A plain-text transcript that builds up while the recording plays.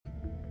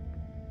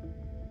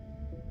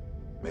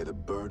May the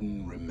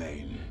burden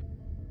remain.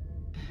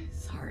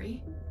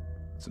 Sorry?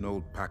 It's an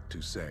old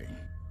Pactu saying.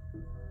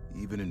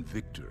 Even in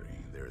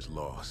victory, there is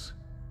loss.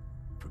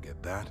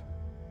 Forget that,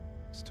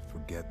 is to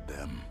forget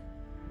them.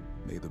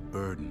 May the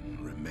burden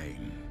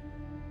remain.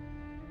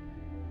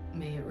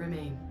 May it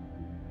remain.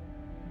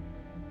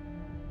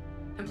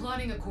 I'm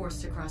plotting a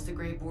course to cross the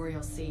Great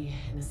Boreal Sea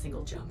in a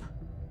single jump.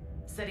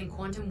 Setting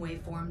quantum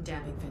waveform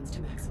damping fins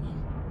to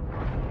maximum.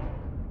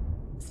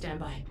 Stand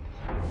by.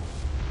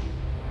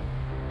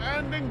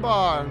 Ending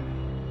bar.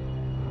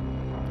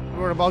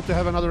 We're about to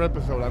have another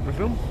episode, I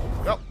presume.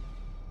 Yep.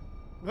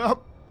 Yep.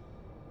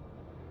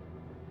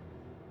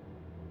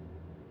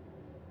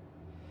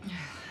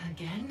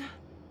 Again?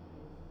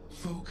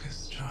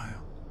 Focus,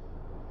 child.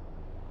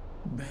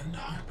 Bend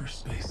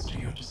hyperspace to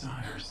your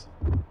desires.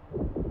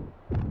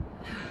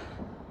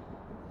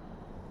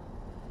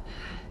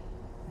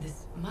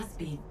 This must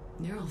be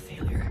neural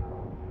failure.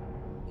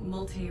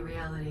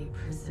 Multi-reality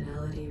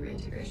personality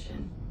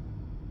reintegration.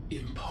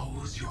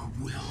 Impose your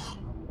will.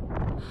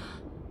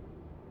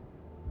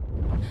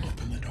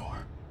 Open the door.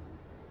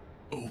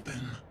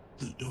 Open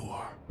the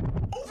door.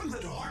 Open the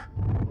door!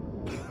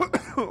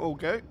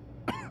 Okay.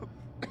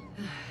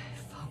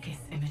 Focus,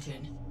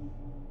 Imogen.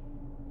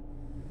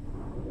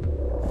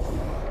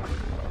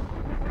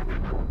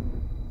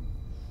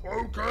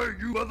 Okay,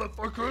 you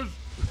motherfuckers!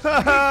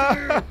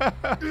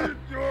 Eat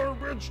your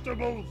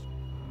vegetables!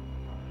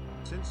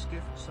 Since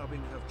gift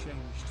subbing have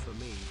changed for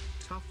me,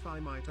 tough I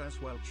might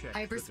as well check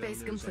Hyperspace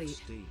the donors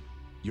complete. SD.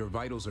 Your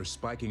vitals are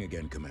spiking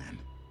again, Command.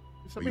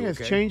 Something you has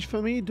okay? changed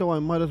for me, though I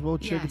might as well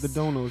check the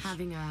donos.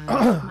 Having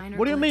a minor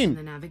What do you glitch mean? in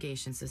the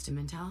navigation system,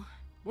 Intel.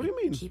 What do you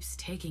mean? It keeps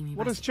taking me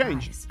What by has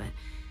changed? surprise,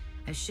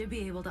 but I should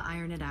be able to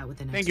iron it out with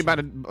the next Thank you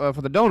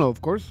for the dono,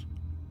 of course.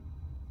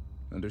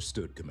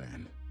 Understood,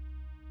 Command.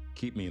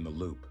 Keep me in the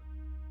loop.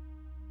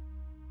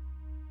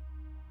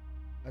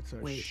 That's a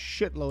Wait,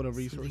 shitload of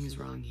resources. Something's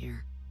wrong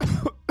here.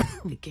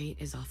 The gate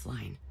is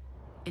offline.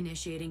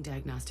 Initiating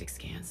diagnostic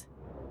scans.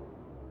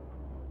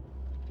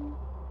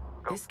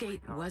 This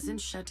gate wasn't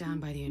shut down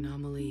by the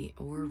anomaly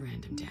or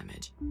random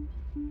damage.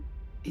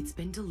 It's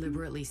been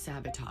deliberately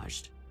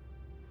sabotaged.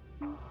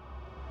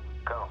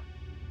 Go.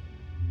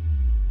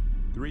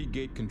 3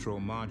 gate control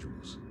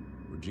modules,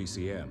 or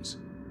GCMs,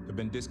 have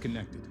been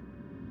disconnected.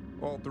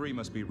 All 3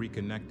 must be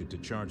reconnected to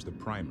charge the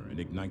primer and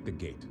ignite the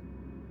gate.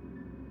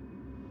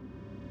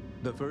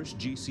 The first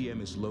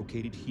GCM is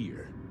located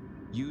here.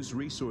 Use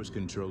resource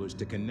controllers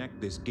to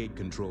connect this gate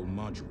control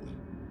module.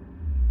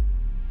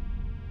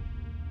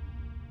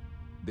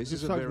 This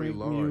is a Besides very making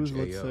large use,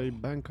 let's AO. say,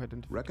 bank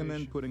identification.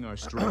 Recommend putting our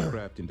strike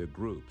craft into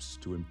groups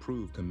to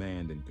improve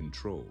command and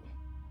control.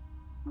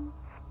 Send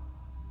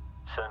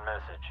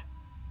message.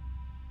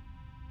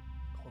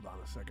 Hold on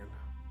a second.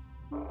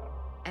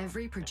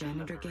 Every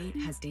progenitor gate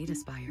has data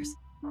spires.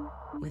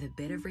 With a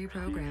bit of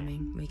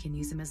reprogramming, we can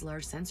use them as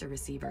large sensor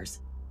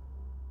receivers.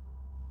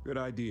 Good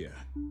idea.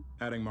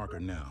 Adding marker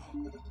now.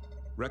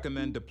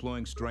 Recommend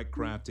deploying strike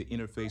craft to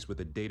interface with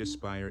the data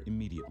spire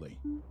immediately.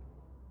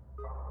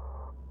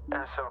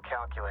 SO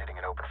calculating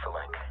and open for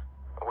link.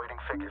 Awaiting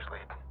figures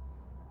lead.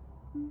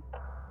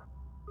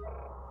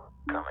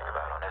 Coming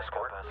about on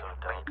escort.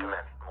 Lead come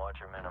in. Watch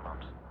your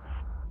minimums.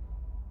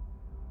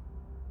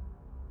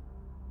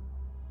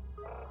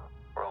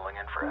 Rolling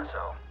in for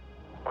SO.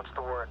 What's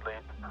the word,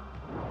 lead?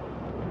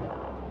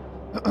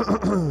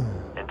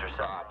 Intercept.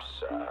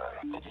 Ops,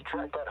 did you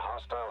track that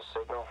hostile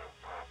signal?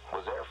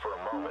 Was there for a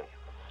moment,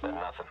 then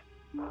nothing.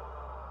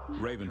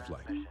 Raven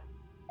flight.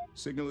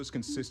 Signal is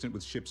consistent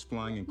with ships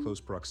flying in close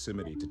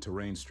proximity to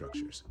terrain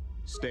structures.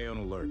 Stay on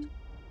alert.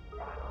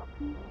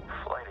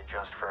 Flight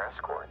adjust for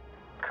escort.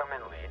 Come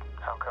in, lead.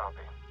 How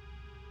copy?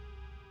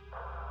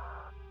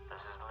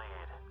 This is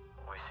lead.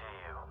 We see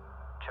you.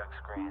 Check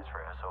screens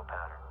for SO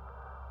pattern.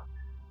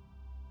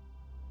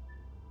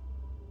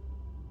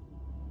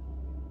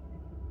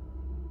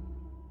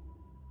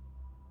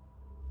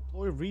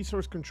 Deploy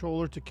resource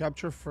controller to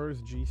capture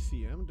first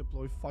GCM.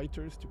 Deploy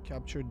fighters to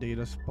capture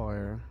data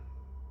spire.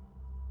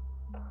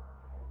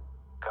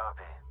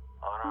 Copy.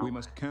 On our We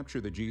must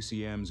capture the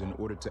GCMs in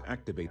order to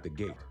activate the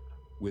gate.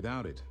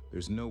 Without it,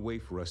 there's no way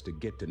for us to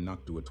get to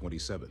Noctua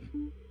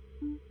 27.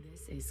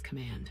 This is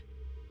command.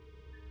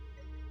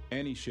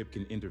 Any ship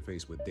can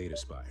interface with data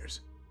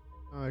spires.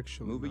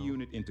 Actually, Move a no.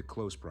 unit into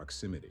close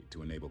proximity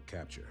to enable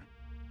capture.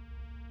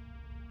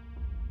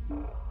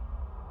 Send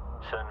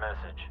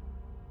message.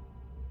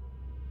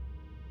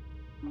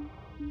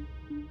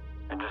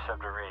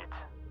 Interceptor reads.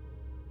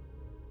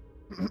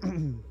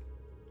 Send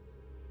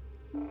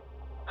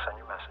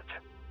your message.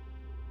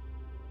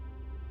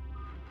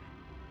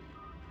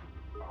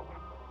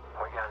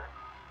 We got it.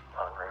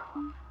 En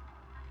route.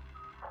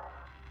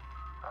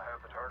 I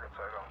have the target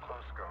site on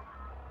close scope.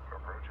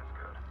 Approach is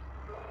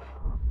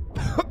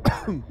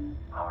good.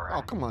 All right.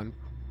 Oh, come on.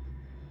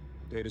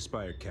 Data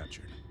spire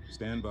captured.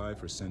 Stand by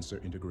for sensor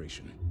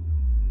integration.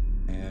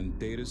 And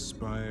data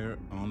spire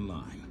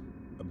online.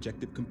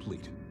 Objective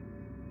complete.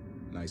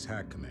 Nice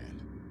hack,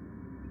 Command.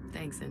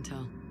 Thanks,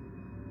 Intel.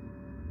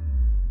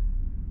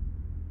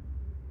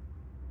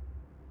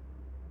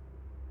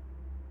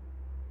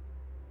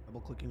 Double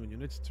clicking on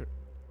units.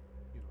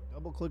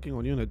 Double clicking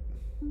on unit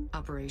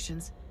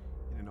Operations.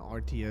 in an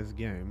RTS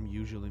game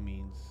usually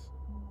means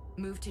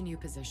Move to new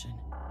position.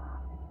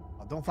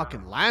 oh, don't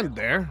fucking land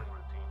there.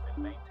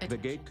 The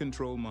gate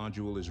control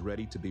module is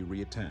ready to be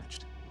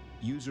reattached.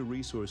 Use a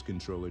resource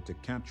controller to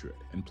capture it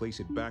and place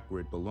it back where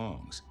it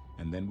belongs,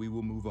 and then we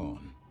will move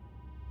on.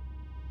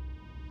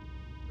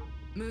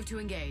 Move to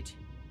engage.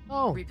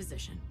 Oh,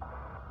 Reposition.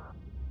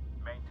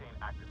 Maintain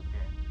active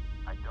scans.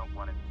 I don't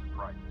want any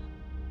surprises.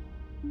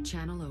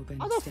 Channel open.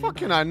 how the Stand fuck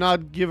can by. I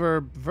not give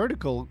her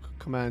vertical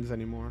commands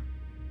anymore?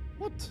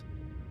 What?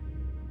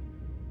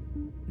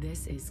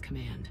 This is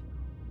command.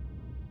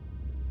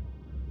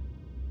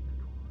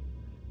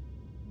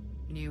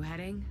 New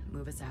heading.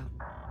 Move us out.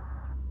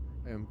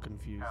 I am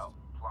confused. Hell,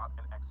 plot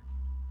and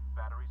execute.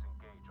 Batteries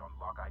engage on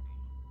lock ID.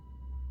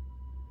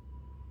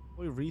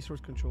 Deploy resource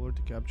controller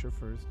to capture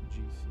first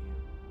GCM.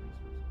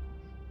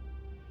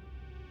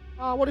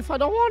 What if I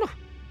don't want to?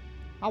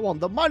 I want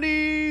the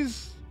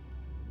monies.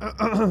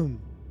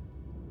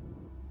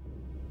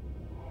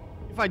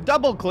 If I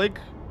double click,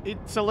 it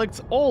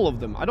selects all of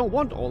them. I don't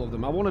want all of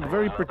them. I wanted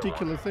very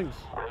particular things.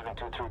 Raven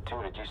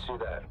 232, did you see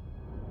that?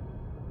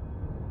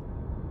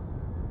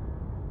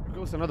 Here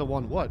goes another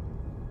one. What?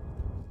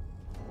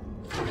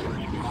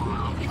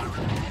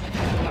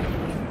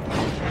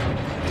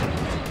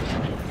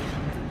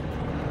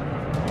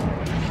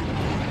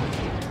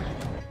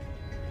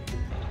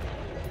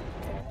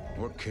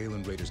 More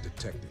Kalen raiders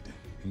detected.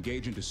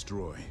 Engage and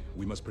destroy.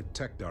 We must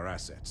protect our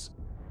assets.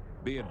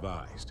 Be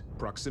advised,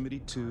 proximity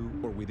to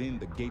or within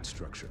the gate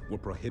structure will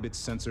prohibit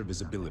sensor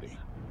visibility.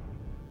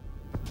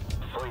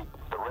 Fleet,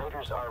 the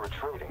raiders are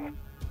retreating.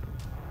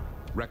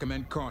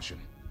 Recommend caution.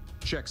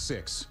 Check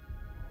 6.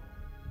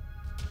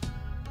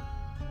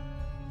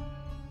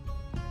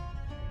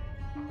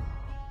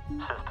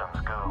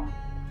 Systems go.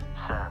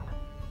 Send.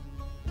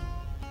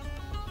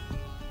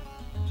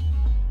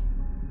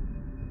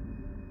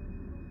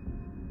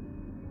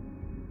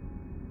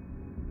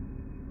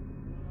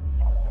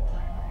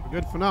 We're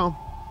good for now.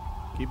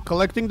 Keep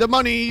collecting the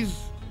monies.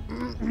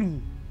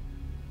 Awaiting.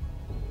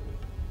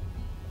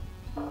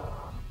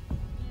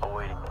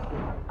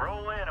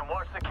 Roll in and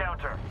watch the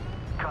counter.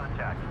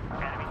 Contact.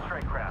 Enemy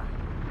strike craft.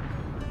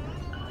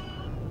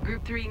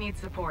 Group 3 needs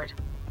support.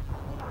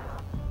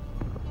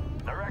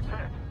 Direct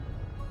hit.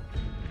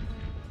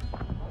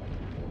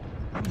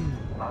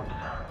 Oops.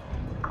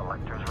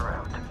 Collectors are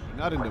out.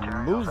 Not in the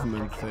Materials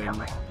movement uptake thing.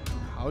 incoming.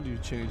 How do you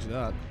change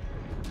that?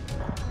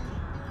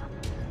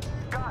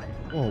 Got it.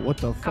 Oh, what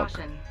the fuck?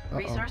 Caution. Uh-oh.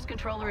 Resource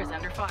controller is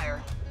under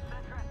fire.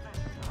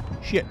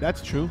 Shit,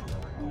 that's true.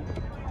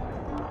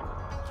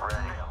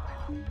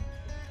 Ready.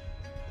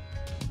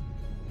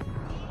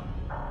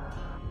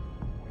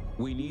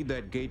 We need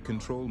that gate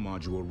control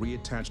module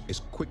reattached as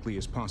quickly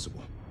as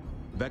possible.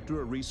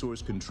 Vector a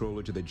resource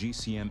controller to the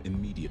GCM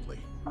immediately.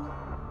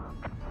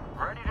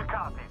 Ready to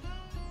copy.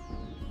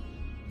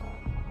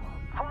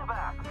 Fall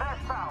back.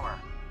 Fast power.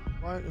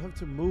 Why I have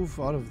to move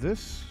out of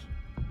this?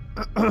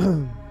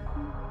 Move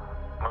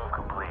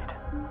complete.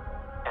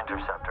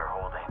 Interceptor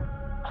holding.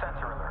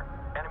 Sensor alert.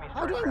 Enemy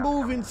How do I strike craft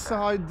move coming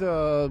inside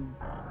the...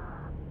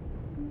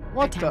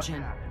 What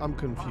Attention. the... I'm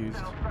confused.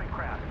 back. Strike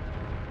craft.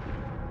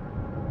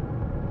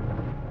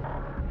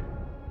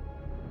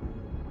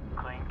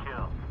 Clean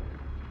kill.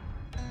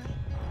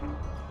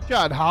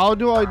 God, how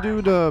do I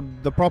do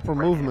the proper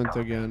movement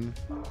again?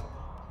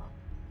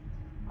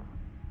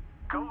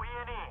 Go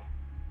E&E.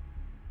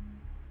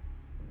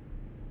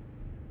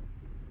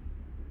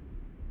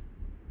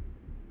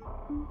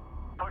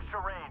 Push to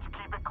range.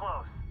 Keep it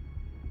close.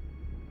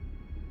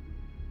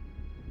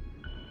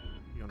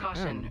 You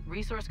Caution. understand?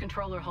 Resource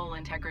controller hull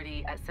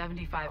integrity at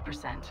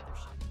 75%. Ship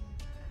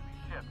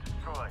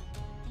destroyed.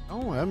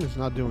 Oh, M is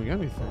not doing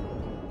anything.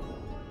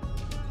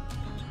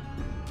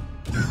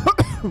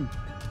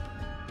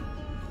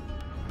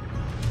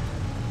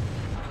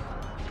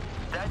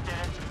 That did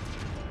it.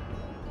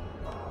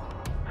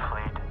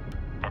 Fleet.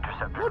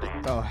 Interceptor What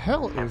lead. the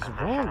hell is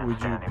wrong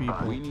with you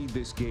people? We need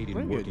this gate in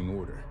Bring it. working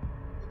order.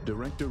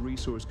 Direct a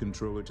resource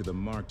controller to the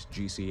marked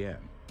GCM.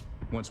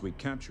 Once we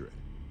capture it,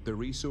 the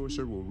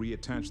resourcer will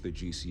reattach the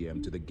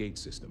GCM to the gate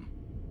system.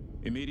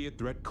 Immediate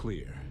threat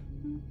clear.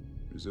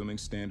 Resuming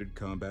standard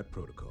combat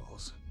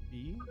protocols.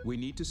 E? We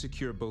need to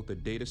secure both the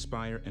data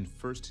spire and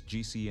first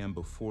GCM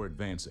before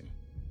advancing.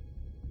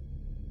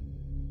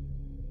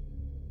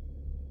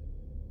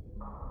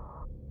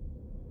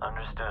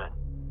 Understood.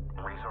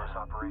 Resource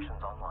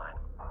operations online.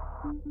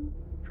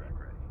 Track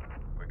ready.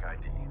 Quick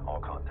ID. All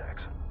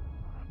contacts.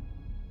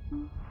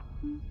 Receiving.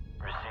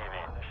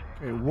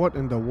 Okay, what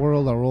in the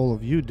world are all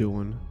of you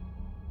doing?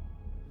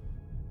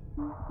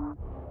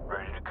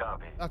 Ready to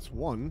copy. That's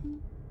one.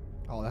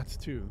 Oh, that's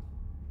two.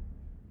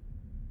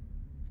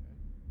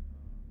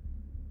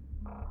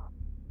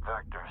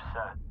 Vector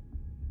set.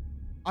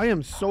 I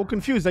am so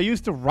confused. I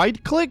used to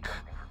right click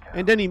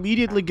and then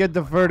immediately get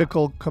the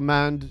vertical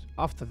command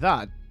after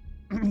that.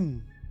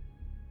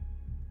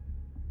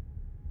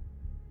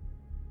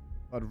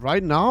 But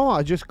right now,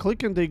 I just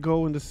click and they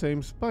go in the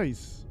same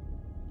space.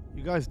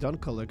 You guys done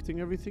collecting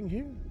everything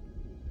here?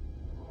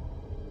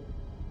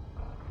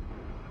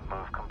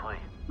 Move complete.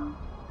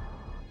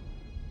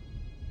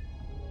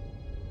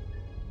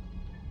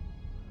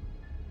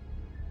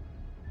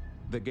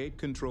 The gate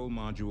control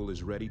module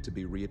is ready to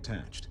be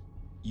reattached.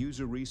 Use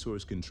a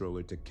resource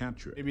controller to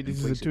capture it. Maybe and this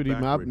is place a it 2D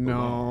back map? where it No,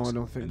 belongs, I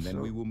don't think and then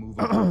so. we will move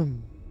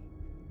on.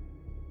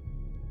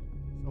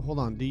 So hold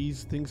on,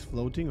 these things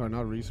floating are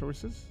not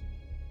resources?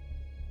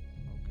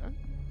 Okay.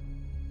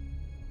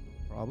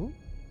 No problem.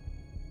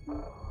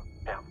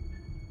 Yeah.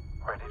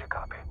 Ready to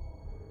copy.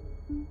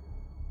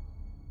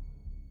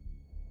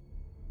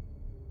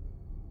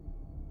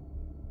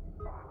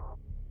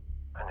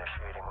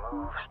 Initiating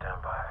move.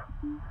 Stand by.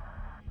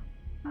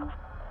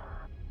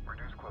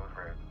 Reduce close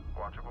rate.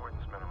 Watch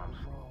avoidance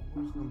minimums. Bro,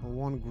 where's number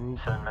one group?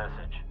 Send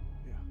message.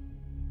 Yeah.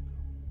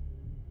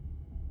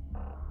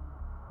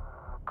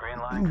 Green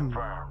line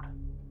confirmed.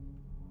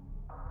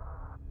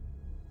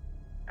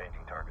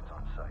 Painting targets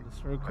on site. The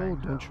circle,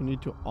 don't you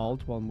need to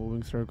alt while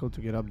moving circle to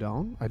get up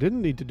down? I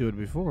didn't need to do it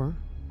before.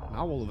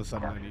 Now all of a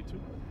sudden I need to.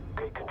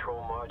 Gate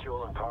control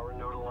module and power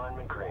node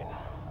alignment green.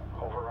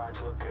 Overrides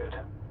look good.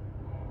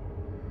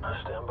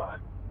 Stand by.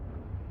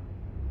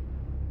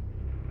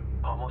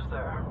 Almost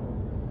there.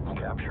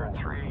 Capture in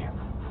 3,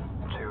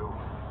 2,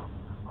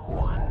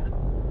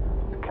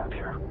 1.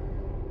 Capture.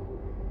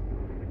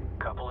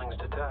 Coupling's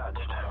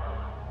detached.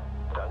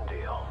 Done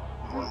deal.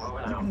 We're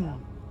moving out.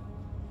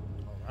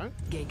 Alright.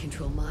 Gate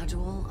control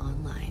module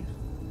online.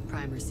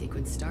 Primer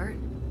sequence start.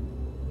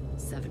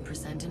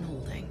 7% in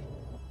holding.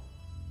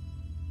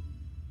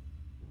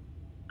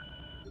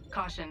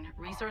 Caution,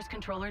 resource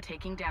controller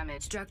taking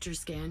damage. Structure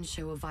scans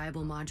show a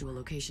viable module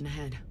location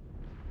ahead.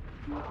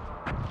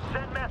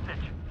 Send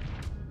message.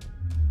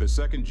 The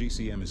second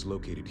GCM is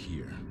located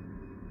here.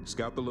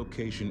 Scout the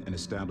location and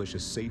establish a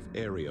safe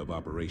area of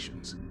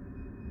operations.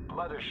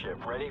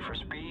 Mothership ready for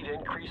speed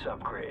increase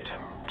upgrade.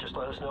 Just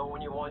let us know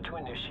when you want to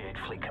initiate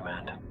fleet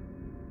command.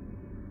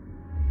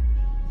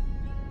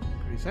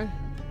 What do you say?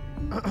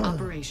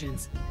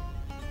 Operations.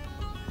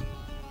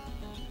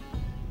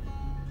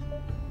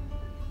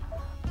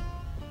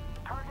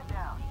 Target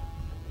down.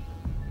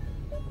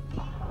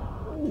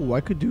 Oh,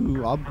 I could do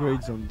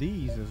upgrades on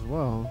these as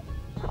well.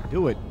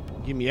 Do it.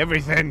 Give me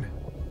everything.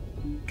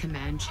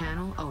 Command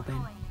channel open.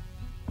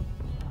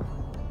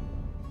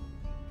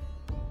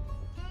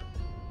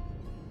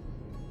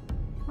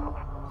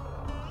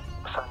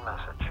 Send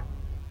message.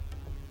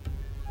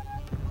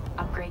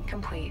 Upgrade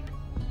complete.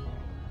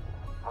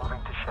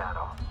 Moving to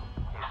shadow.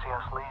 You see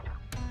us lead?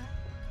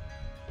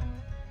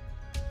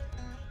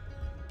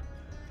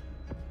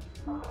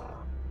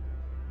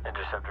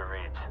 Interceptor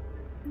reads.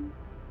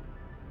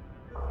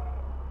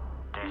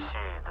 DC,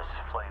 this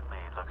is flight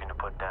lead looking to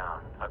put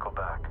down. Echo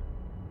back.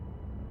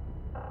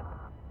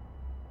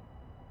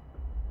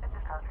 This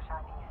is Carter DC.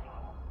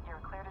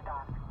 You're clear to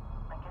dock.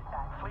 Link is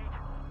set. Fleet,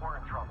 we're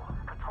in trouble.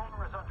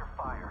 Controller is under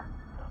fire.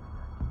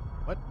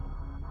 What?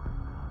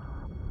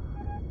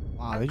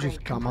 Wow, they just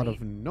Upgrade come out of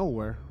complete.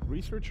 nowhere.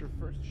 Research your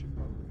first ship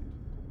upgrade.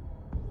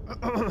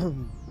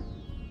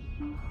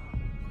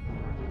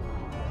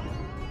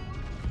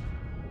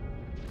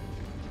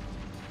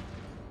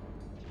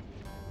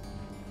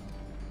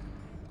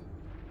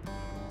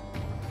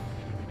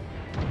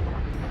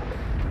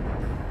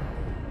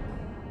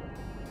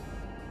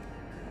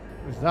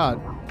 What's that?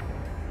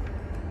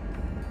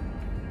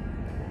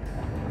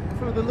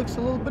 One of them looks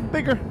a little bit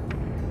bigger.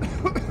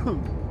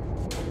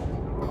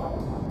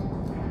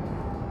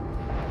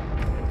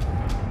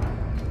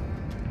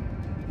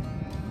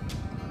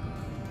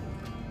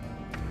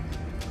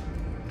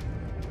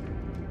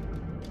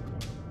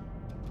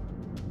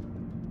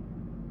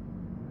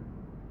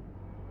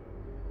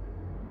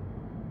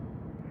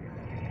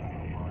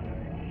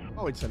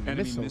 Oh, it's an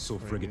Enemy missile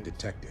frigate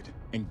detected.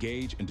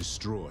 Engage and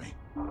destroy.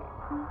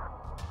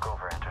 Go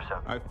for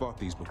intercept. I've fought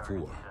these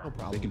before. No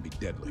problem. They can be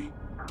deadly.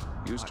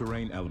 Use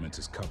terrain elements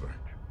as cover.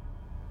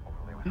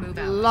 Move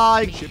out.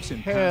 Like Ships in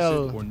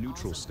hell. passive or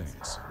neutral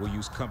stance will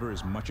use cover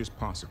as much as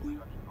possible.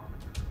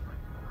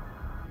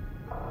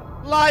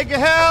 Like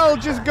hell,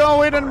 just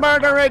go in and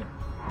murder it.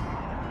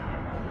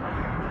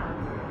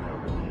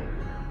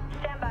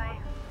 Stand by.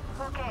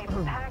 Okay,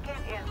 packet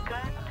is good.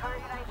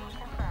 Target ID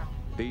confirmed.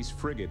 These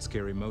frigates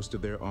carry most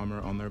of their armor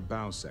on their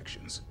bow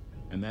sections,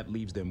 and that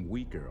leaves them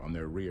weaker on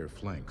their rear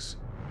flanks.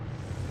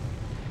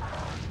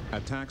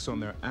 Attacks on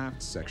their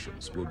aft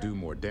sections will do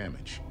more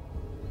damage.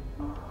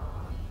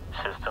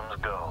 Systems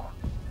go.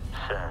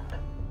 Send.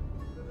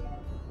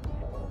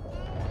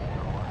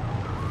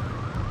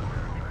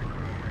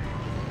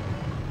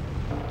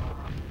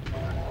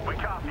 We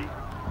copy.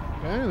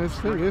 Okay, this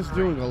thing is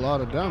doing a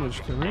lot of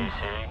damage to me.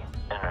 DC,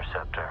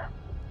 interceptor.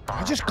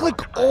 I just click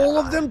all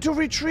of them to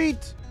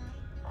retreat.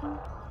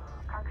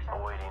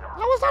 Awaiting.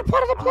 How was that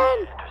part of the plan?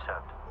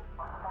 Intercept.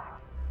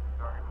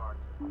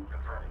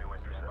 Confirm new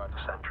intercept.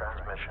 Send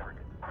transmission.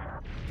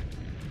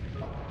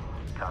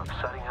 Cop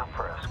setting up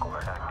for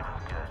escort. Active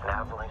is good.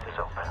 Nav link is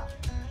open.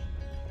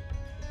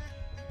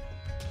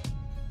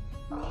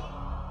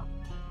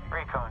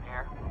 Recon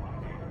here.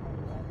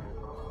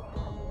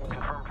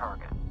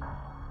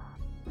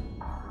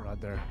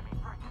 there.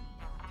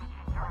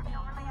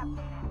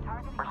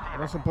 I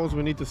don't suppose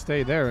we need to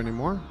stay there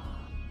anymore.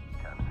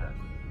 Cap set.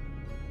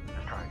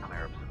 Just try and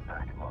clear up some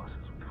packet losses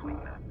with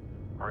FleetNet.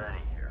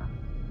 Ready here.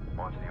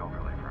 Watch the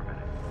overlay for a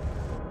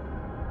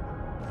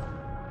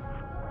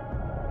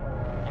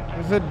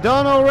minute. Is it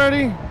done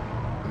already?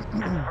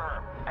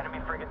 Confirm. Enemy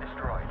frigate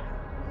destroyed.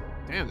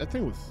 Damn, that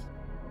thing was...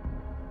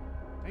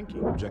 Thank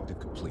you. Objective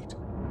complete.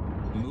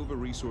 Move a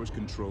resource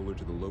controller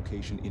to the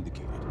location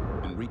indicated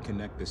and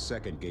reconnect the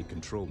second gate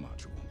control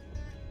module.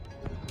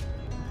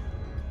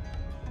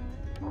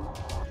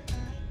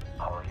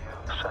 All you.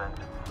 Send.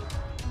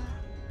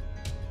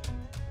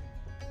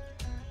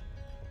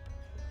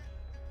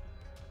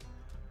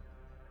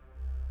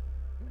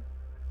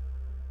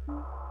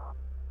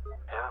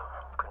 Yeah,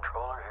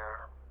 controller here.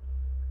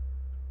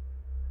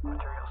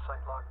 Material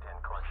site locked in,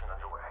 collection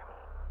underway.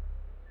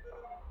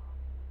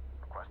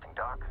 Requesting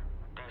dock.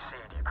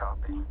 DC, do you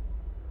copy?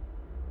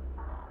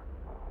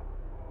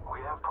 We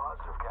have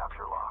positive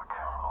capture lock.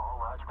 All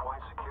latch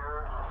points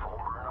secure. Full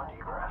burn on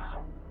egress.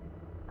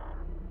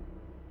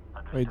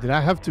 Wait, did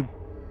I have to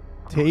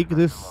take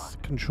this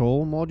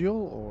control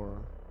module, or...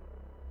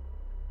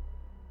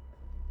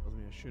 Tells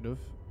me I should have.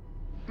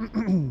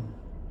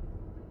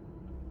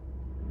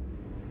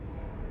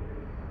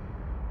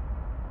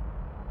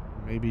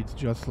 Maybe it's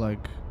just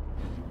like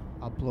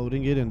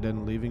uploading it and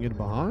then leaving it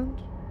behind?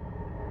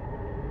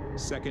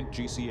 Second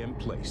GCM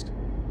placed.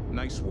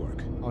 Nice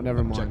work. Oh,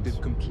 never mind.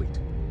 Objective complete.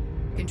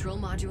 Control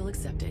module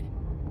accepted.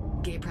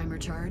 Gate primer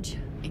charge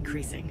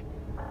increasing.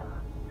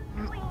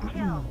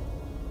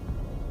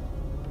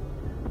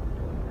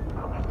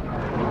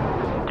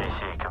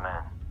 DC, come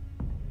in.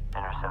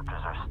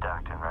 Interceptors are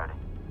stacked and ready.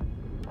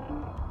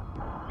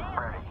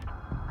 Ready.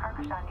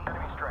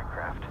 Enemy strike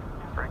craft.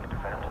 Break and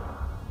defend.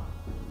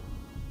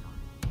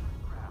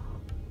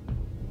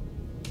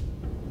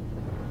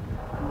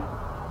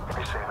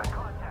 Receiving.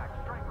 Contact.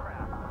 Strike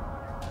craft.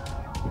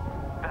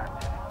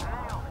 That's it.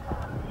 Nailed it.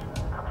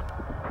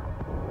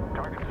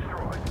 Target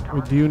destroyed.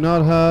 Wait, do you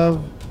not have...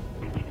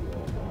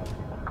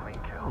 Clean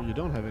kill. Oh, you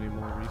don't have any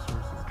more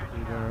resources to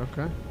do there,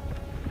 okay.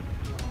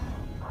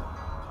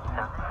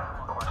 Yeah,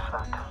 we're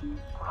set.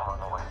 On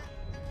the way.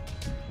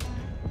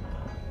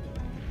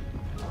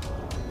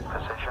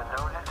 Position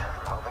noted.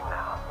 Moving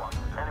now.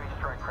 Enemy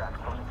strike craft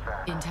closing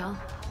fast. Intel,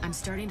 I'm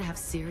starting to have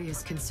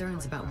serious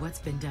concerns about what's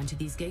been done to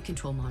these gate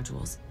control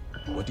modules.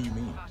 What do you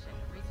mean?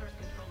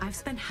 I've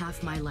spent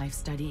half my life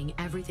studying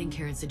everything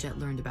Karen Sajet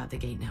learned about the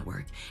gate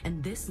network,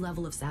 and this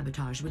level of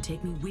sabotage would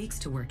take me weeks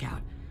to work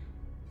out.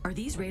 Are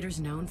these raiders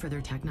known for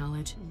their tech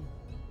knowledge?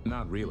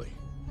 Not really.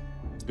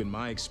 It's been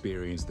my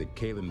experience that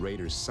Kalen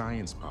Raiders'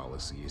 science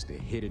policy is to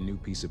hit a new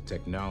piece of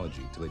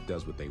technology till it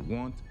does what they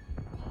want,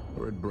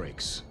 or it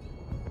breaks.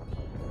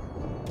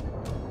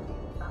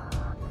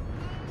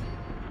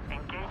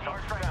 Engage our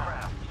strike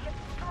craft.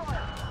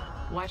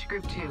 Watch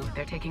Group 2.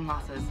 They're taking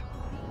losses.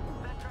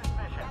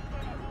 Transmission.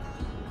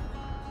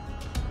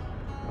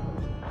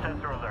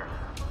 Sensor alert.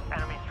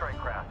 Enemy strike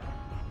craft.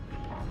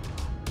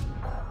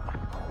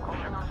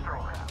 Closing our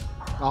strike craft.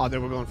 Oh, they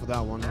were going for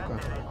that one, okay.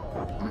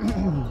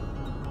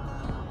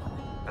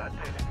 That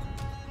did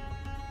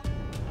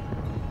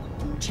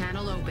it.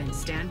 Channel open.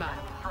 Stand by.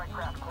 Strike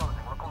craft closing.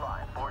 Look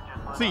alive. Board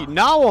just See,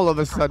 now all of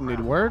a sudden it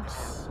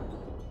works.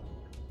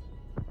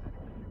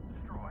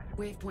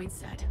 destroyed. Waypoint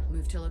set.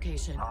 Move to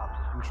location.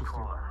 Interesting.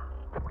 Controller.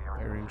 We are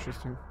Very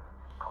interesting.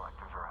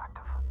 Collectors are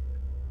active.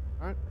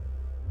 Alright.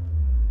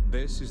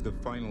 This is the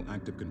final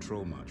active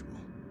control module.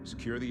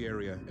 Secure the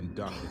area and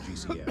dock the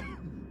GCM.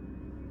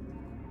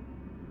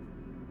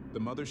 The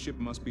mothership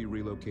must be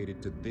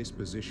relocated to this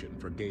position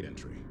for gate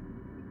entry.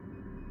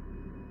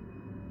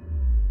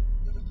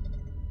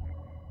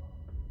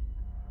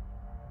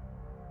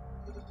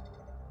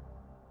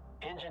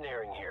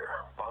 Engineering here.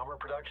 Bomber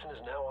production is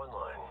now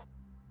online.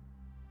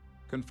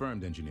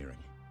 Confirmed engineering.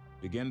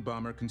 Begin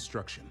bomber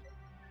construction.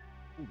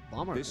 Ooh,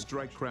 bomber. This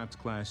strike craft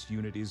class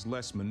unit is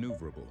less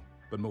maneuverable,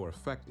 but more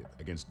effective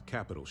against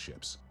capital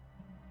ships.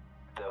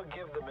 They'll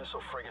give the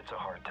missile frigates a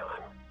hard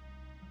time.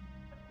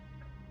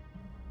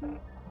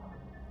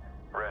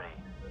 Ready.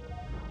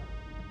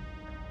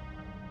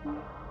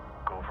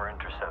 Go for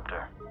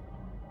interceptor.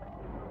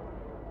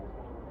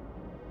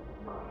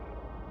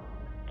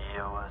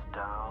 EOS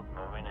dialed,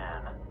 moving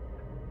in.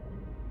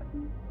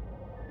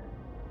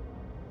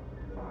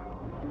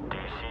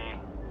 DC,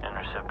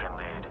 intercepting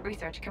lead.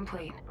 Research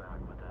complete.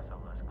 Back with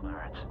SLS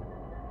clearance.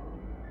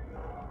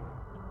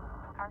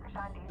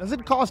 Does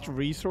it cost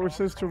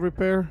resources to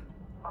repair?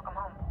 Welcome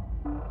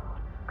home.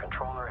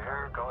 Controller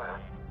here, go ahead.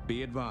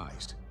 Be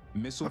advised.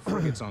 Missile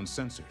frigates on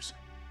sensors.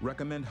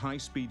 Recommend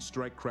high-speed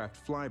strike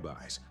craft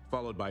flybys,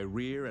 followed by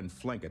rear and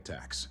flank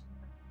attacks.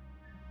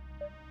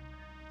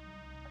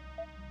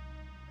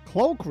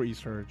 Cloak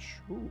research.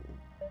 Ooh.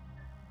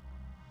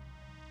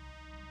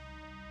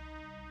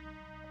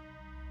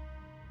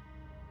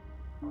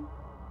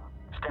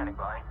 Standing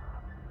by.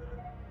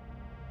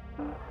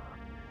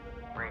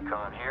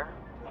 Recon here.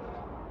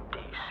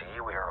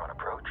 DC, we are on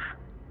approach.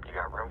 You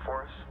got room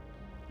for us?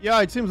 Yeah,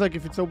 it seems like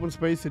if it's open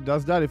space, it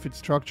does that. If it's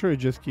structure, it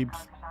just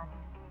keeps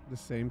the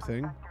same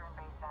thing.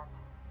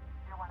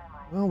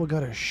 Well, we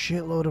got a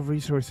shitload of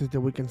resources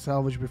that we can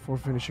salvage before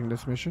finishing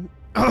this mission.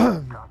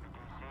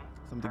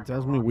 Something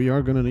tells me we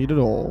are gonna need it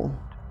all.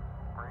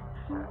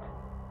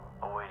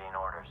 Awaiting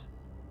orders.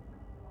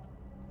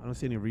 I don't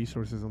see any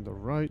resources on the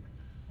right.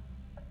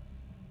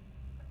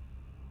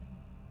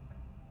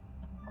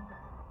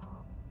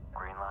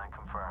 Green line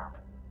confirmed.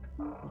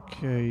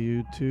 Okay,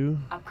 you two.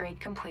 Upgrade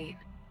complete.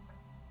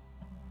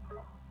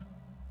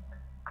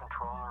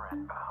 Controller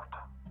inbound.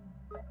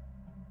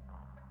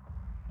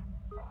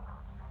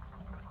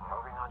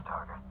 Moving on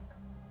target.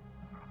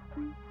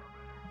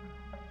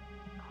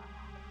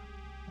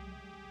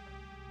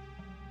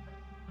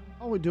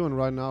 How are we doing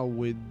right now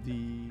with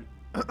the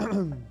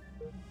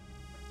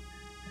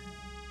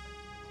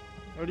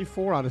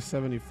 34 out of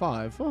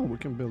 75? Oh, we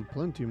can build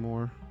plenty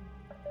more.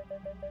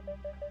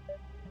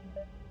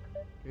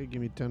 Okay,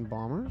 give me 10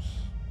 bombers.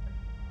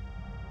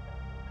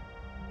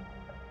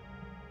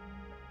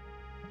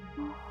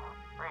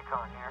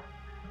 Recon here.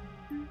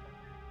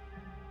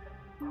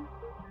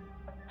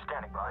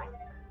 Standing by.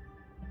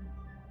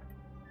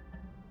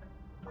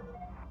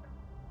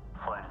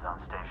 Flight is on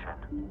station.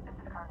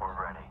 We're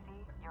ready.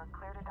 You're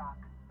clear to dock.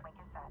 Link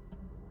is set.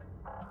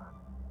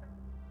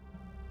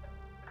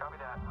 Copy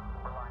that.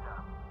 We're lined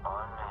up.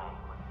 On me.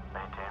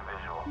 Maintain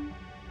visual.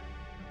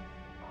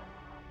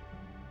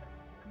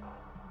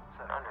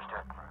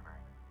 Understood.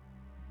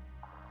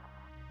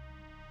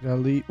 Did I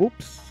leave?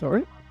 Oops,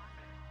 sorry.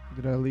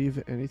 Did I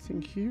leave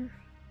anything here?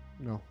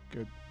 No,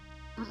 good.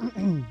 Ready.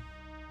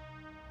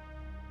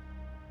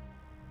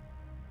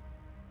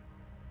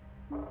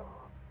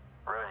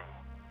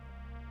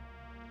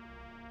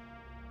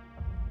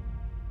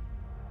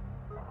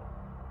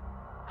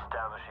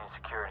 Establishing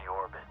security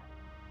orbit.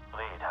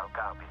 Lead, how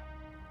copy?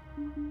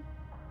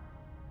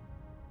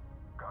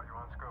 Got you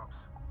on scopes.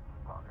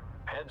 Logging.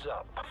 Heads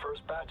up.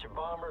 First batch of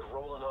bombers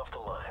rolling off the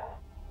line.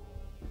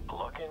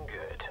 Looking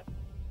good.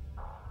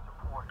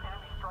 Support.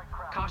 Enemy strike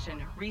craft.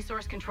 Caution,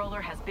 resource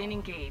controller has been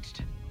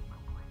engaged.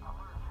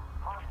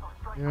 Hostile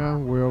strike Yeah,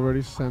 we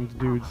already sent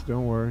dudes,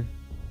 don't worry.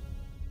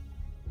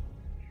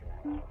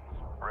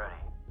 ready.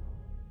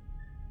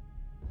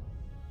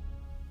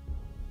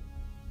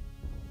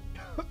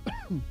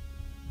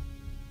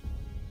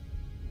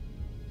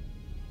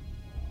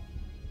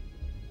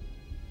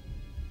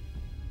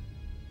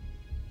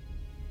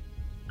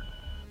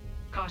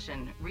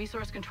 Caution,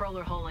 resource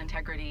controller hull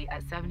integrity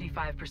at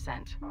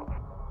 75%.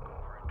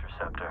 For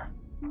interceptor.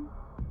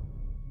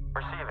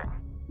 Receiving.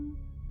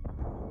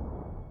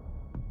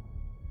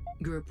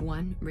 Group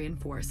 1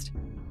 reinforced.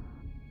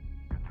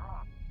 Good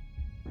drop.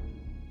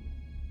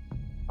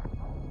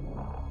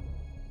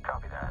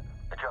 Copy that.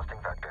 Adjusting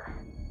vector.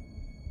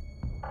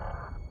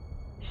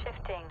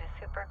 Shifting to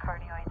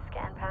supercardioid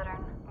scan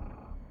pattern.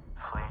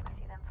 Fleet.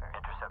 See them first.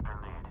 Interceptor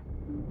lead.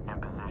 In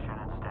position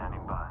and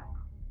standing by.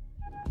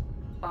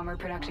 Bomber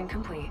production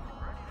complete.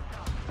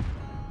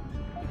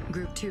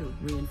 Group 2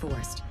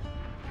 reinforced.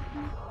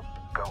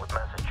 Go with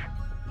message.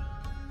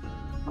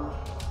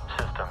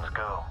 Systems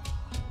go.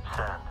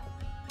 Send.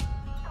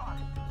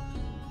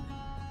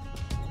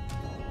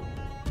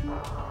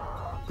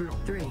 Group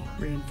 3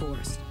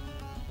 reinforced.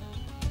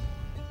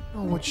 I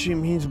don't know what she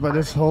means by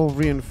this whole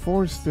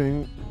reinforced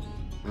thing.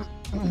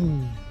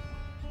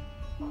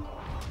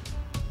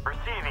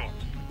 Receiving.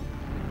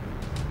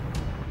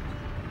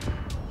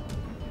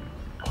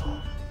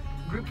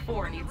 Group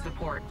 4 needs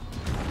support.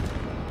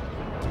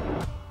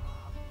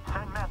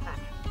 Send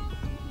message.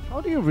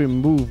 How do you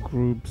remove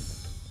groups?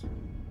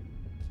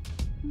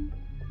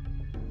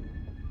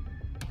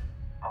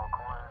 All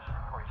corners.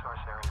 Resource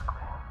area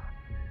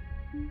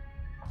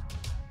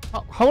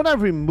clear. How would I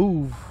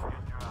remove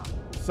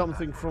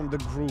something from the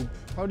group?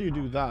 How do you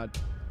do that?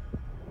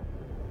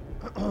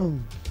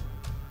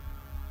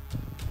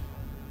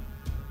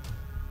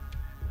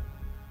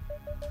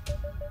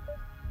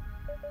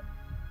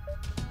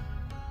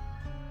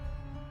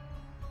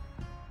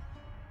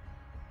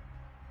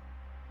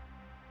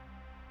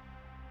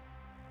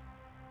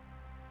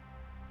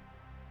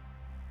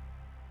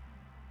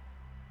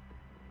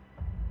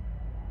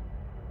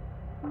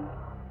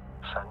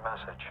 Send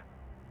message.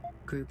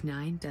 Group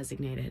 9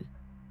 designated.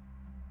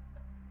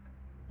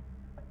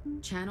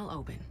 Channel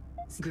open.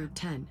 Group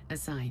 10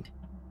 assigned.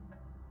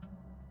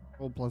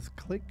 Hold plus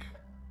click.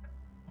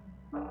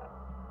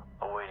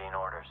 Awaiting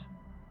orders.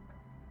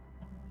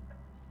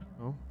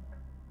 Oh.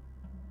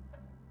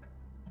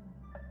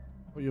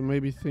 Oh, you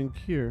maybe think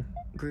here.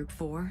 Group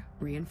 4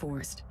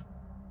 reinforced.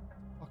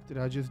 What did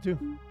I just do?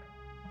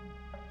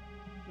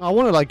 I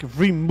want to like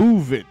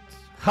remove it.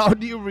 How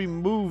do you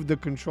remove the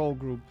control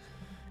group?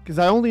 Because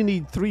I only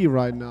need 3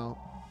 right now.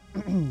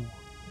 And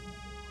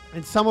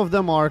some of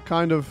them are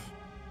kind of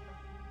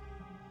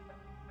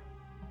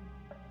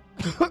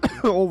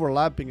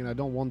overlapping and I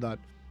don't want that.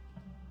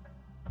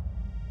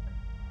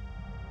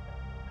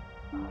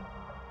 Send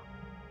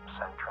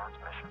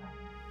transmission.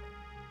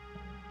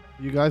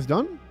 You guys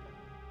done?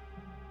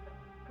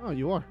 Oh,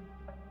 you are.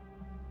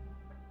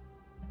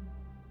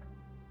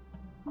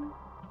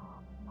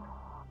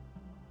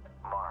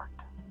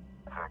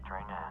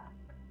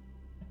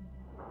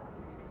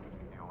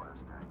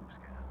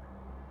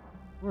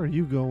 Where are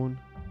you going?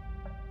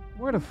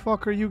 Where the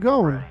fuck are you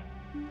going? Ready.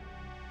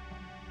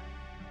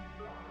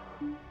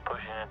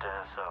 Pushing into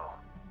SO.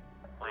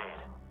 Lead.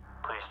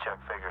 Please check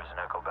figures and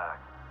echo back.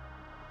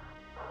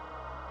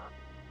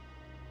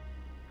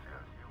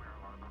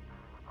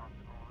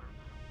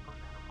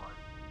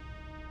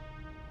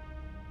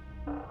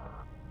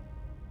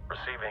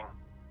 Receiving.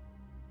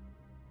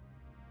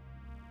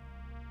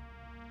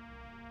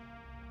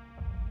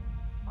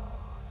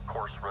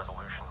 Course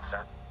resolution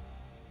set.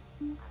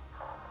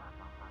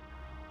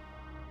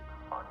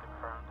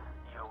 Unconfirmed.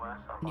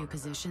 EOS. New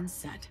position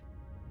set.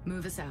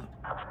 Move us out.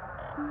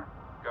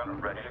 Gunner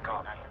ready to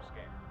copy.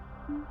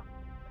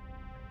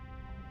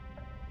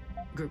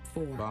 Group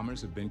 4.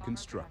 Bombers have been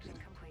constructed.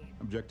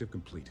 Objective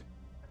complete.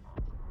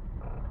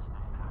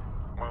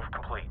 Move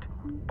complete.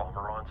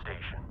 Bomber on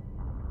station.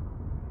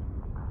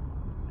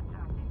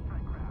 Attacking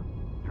strike craft.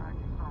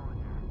 Tracking solid.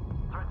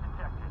 Threat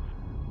detected.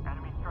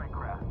 Enemy strike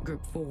craft.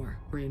 Group 4.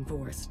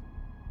 Reinforced.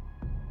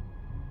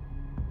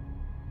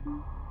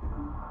 Move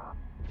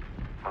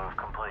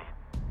complete.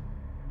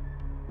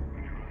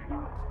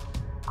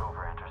 Go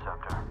for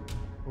interceptor.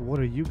 What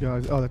are you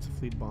guys? Oh, that's a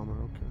fleet bomber.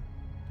 Okay.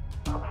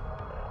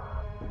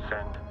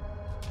 Send.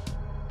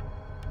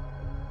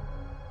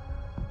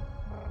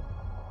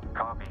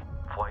 Copy.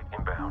 Flight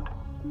inbound.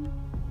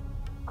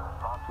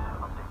 Ops,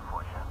 update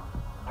portion.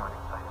 Target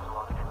site is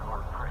locked in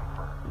North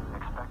Frankfurt.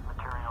 Expect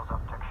materials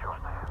uptick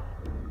shortly.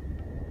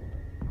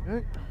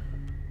 Okay.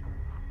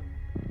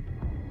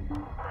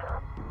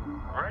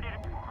 Ready to...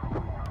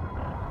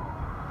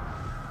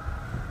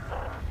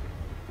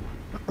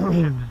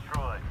 Ship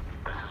destroyed.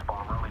 This is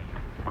bomber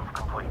lead. Move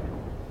complete.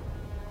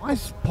 Why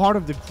is part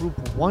of the group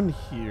 1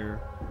 here?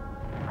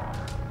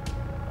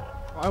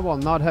 Why, while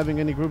not having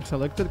any group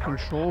selected,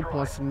 control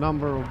plus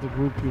number of the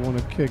group you want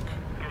to kick.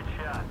 Good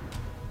shot.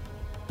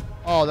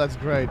 Oh, that's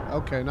great.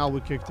 Okay, now we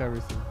kicked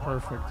everything.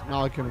 Perfect.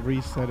 Now I can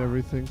reset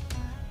everything.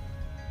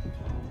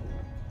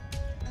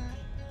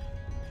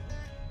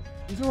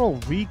 These are all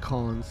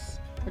recons.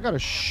 I got a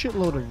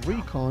shitload of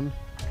recon.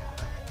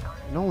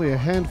 And only a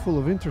handful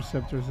of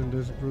interceptors in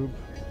this group.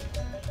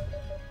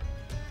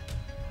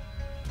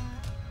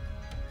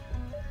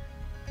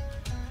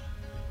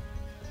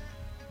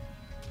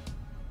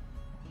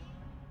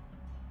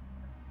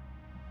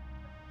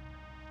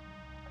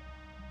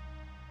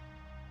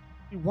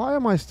 Why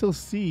am I still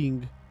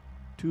seeing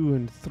 2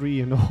 and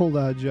 3 and all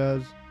that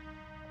jazz?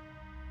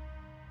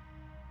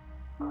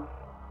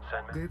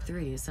 Send me. Group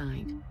 3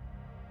 assigned.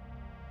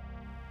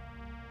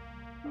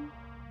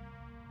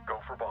 Go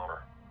for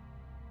bomber.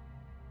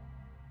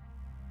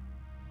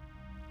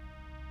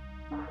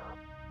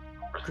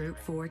 Group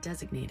 4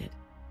 designated.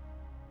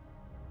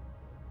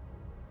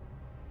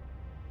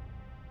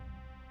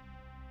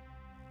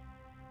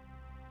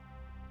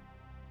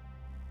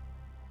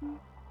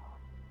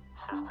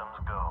 Systems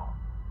go.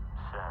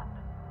 Send.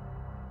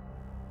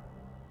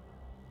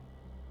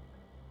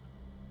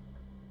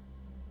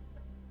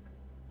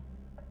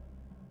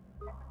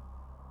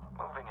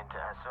 Moving into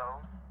SO.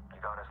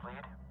 You got us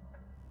lead?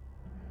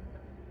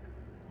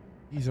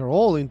 These are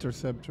all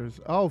interceptors.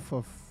 Oh,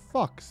 for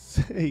fuck's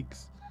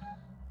sakes.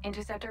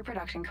 Interceptor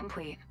production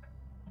complete.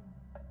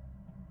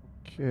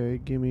 Okay,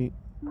 give me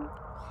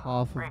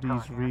half of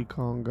these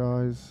recon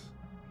guys.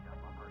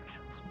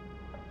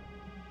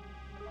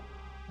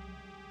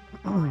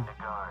 Moving to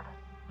guard.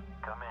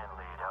 Come in,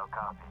 lead. How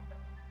copy?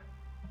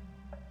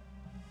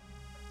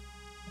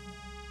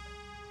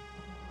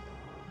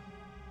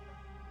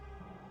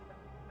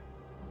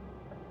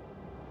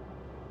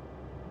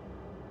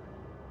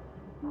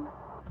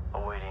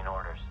 Awaiting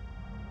orders.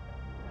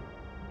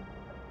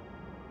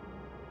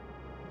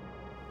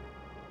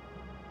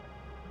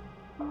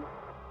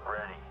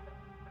 Ready.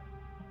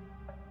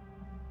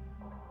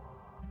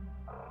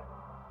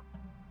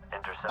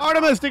 Intercept.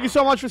 Artemis, thank you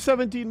so much for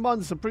 17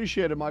 months.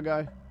 Appreciate it, my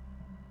guy.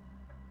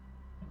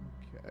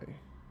 Okay.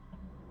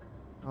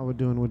 How we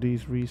doing with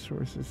these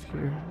resources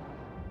here?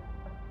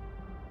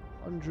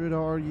 100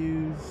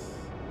 RUs.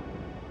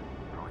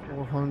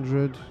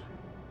 400.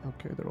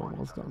 Okay, they're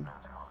almost done.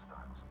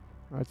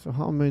 Alright, so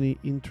how many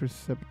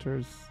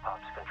interceptors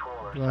Ops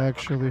controller. do I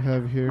actually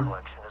have here?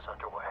 Collection is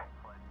underway.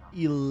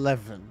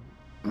 11.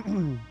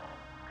 Controller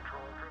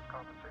drift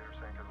compensator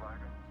sync is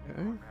lagging.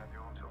 Okay.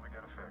 Manual until we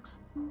get a fix.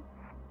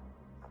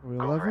 So Go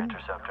for 11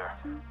 interceptor.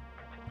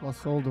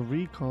 plus all the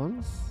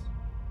recons.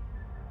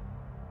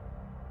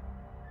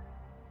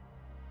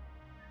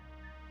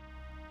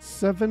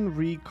 Seven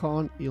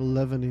recon,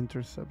 11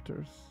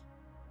 interceptors.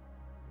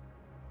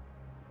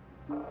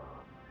 Okay,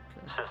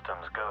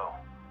 Systems go.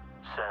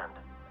 Send.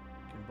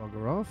 can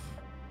bugger off.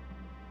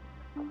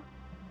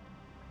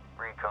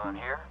 Recon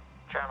here.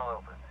 Channel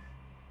open.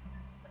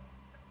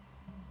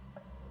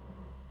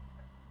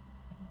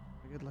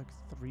 I get like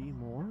 3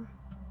 more.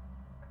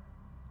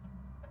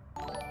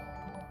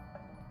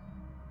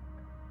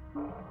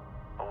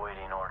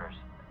 Awaiting orders.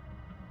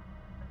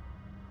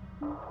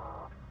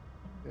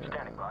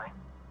 Standing by.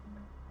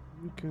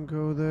 You can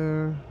go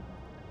there.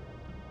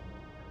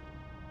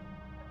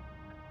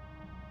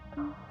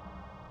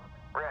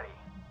 Ready.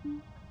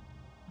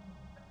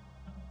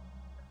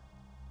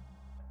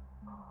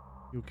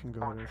 You can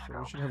go there, so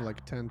we should have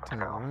like 10-10,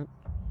 right?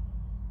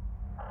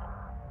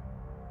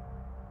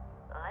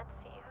 Let's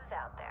see who's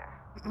out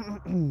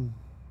there.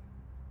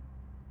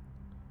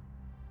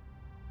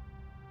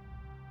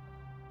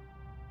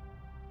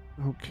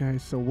 Okay,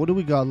 so what do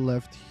we got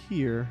left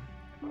here?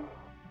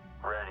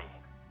 Ready.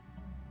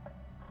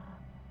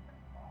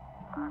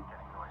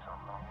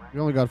 We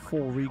only got 4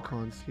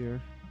 recons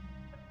here.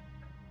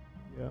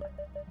 Yeah.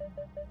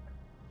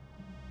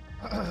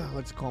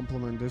 Let's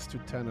complement this to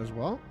 10 as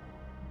well.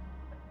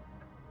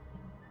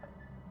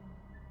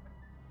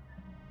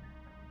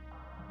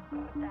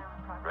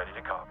 Ready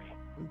to copy.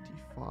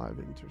 25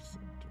 interceptors.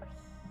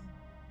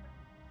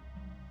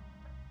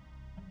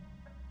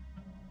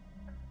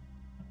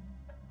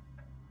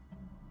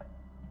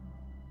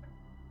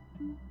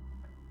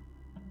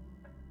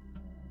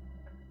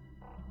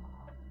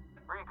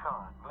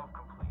 Recon, move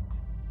complete.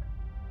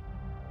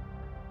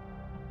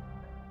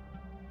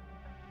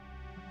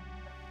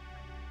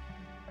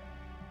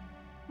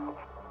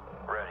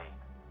 Ready.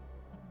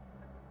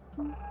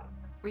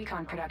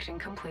 Recon production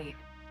complete.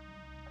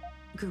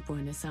 Group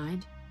 1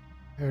 assigned.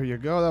 There you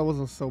go. That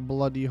wasn't so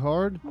bloody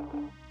hard.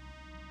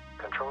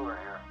 Controller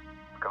here.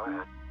 Go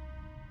ahead.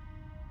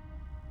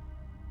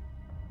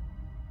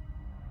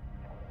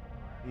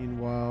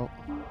 Meanwhile,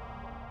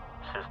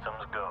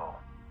 Systems go.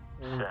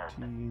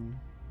 14.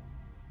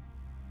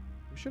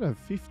 We should have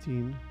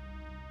 15.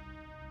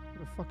 Where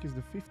the fuck is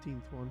the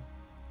 15th one?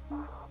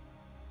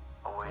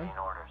 Awaiting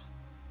orders.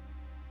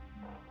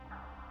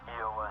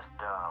 EOS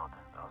dialed.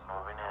 Those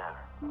moving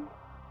in.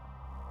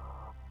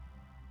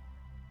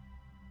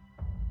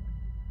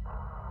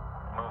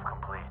 Move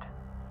complete.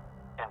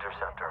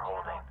 Interceptor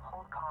holding.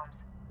 Hold comms.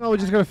 No, we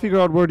just gotta figure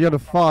out where the other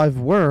 5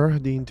 were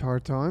the entire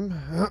time.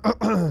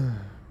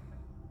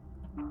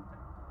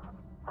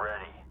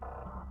 Ready.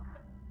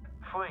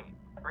 Fleet,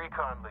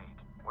 recon lead.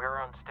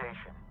 We're on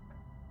station.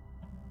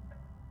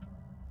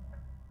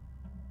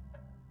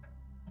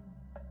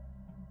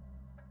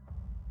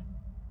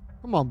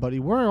 Come on, buddy.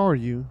 Where are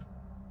you?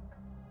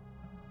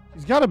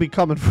 He's gotta be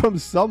coming from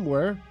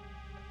somewhere.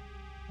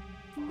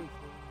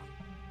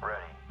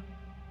 Ready.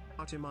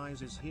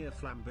 Artemis is here,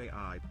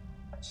 Flambass.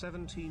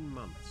 17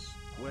 months.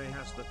 Where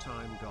has the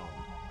time gone?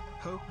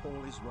 Hope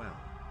all is well.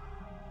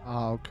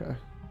 Ah, okay.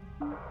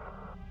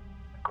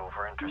 Go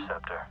for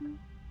interceptor.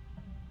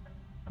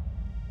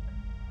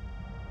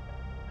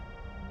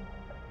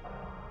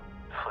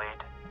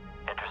 Fleet,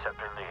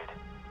 interceptor lead.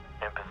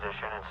 In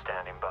position and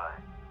standing by.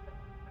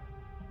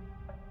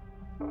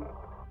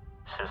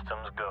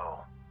 Systems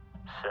go.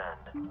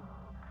 Send.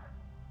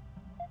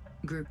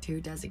 Group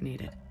 2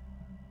 designated.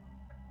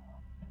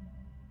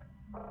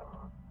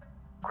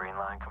 Green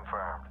line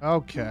confirmed.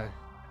 Okay.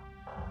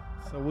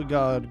 So we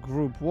got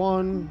group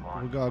 1,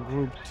 we got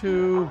group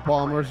 2,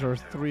 bombers are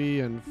 3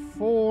 and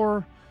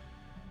 4.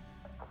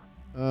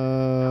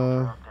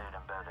 Update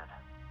embedded.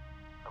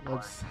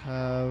 Let's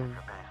have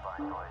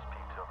Baseline noise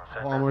peaks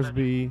over. bombers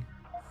be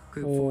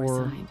Group 4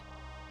 4 assigned.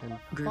 and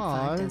Group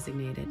 5 5,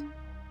 designated.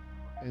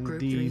 and Group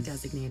 3 these.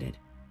 designated.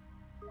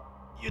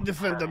 You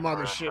defend the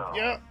mothership,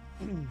 yeah?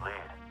 Lead, you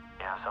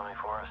have something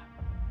for us?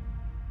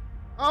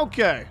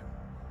 Okay,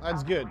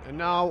 that's good. And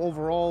now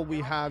overall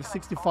we have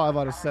 65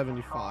 out of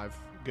 75.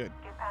 Good.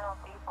 Give panel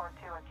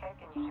C42 a kick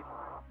and you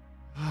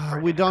should... Are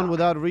we done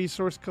without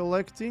resource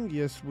collecting?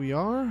 Yes, we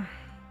are.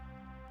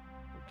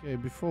 Okay,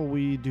 before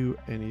we do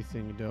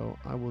anything though,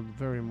 I would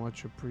very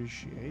much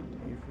appreciate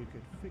if we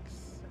could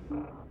fix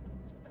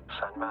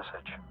Send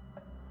message.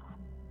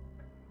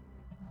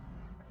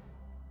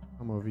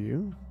 some of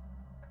you.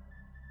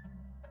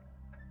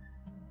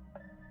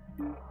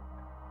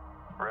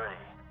 Ready.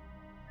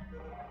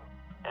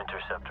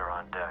 Interceptor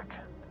on deck.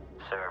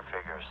 Sarah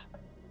figures.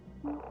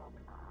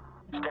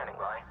 Standing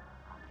by.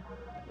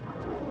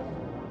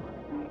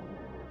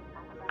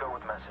 Go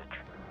with message.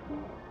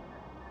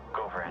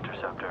 Go for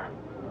interceptor.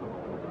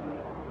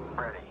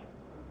 Ready.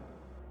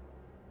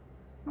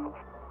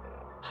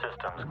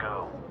 Systems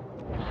go.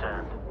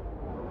 Send.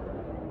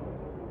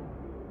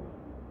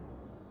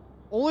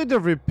 Only the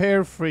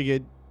repair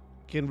frigate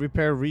can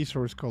repair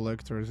resource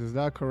collectors, is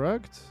that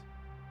correct?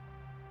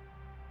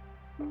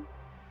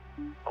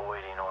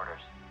 Awaiting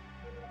orders.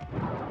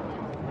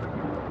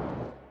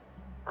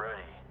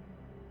 Ready.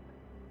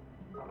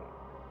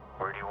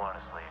 Where do you want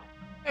us, lead?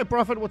 Hey,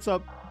 Prophet, what's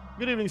up?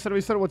 Good evening,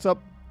 Senator. What's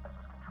up?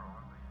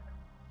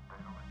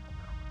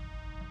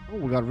 Oh,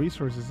 we got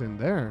resources in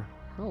there.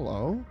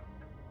 Hello.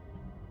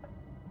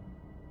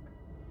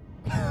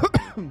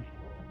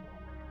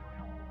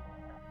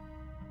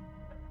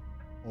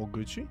 All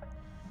Gucci.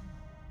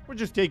 We're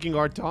just taking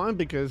our time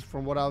because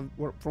from what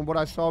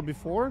I saw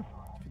before,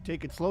 if you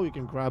take it slow, you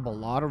can grab a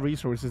lot of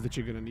resources that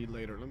you're gonna need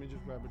later. Let me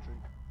just grab a drink.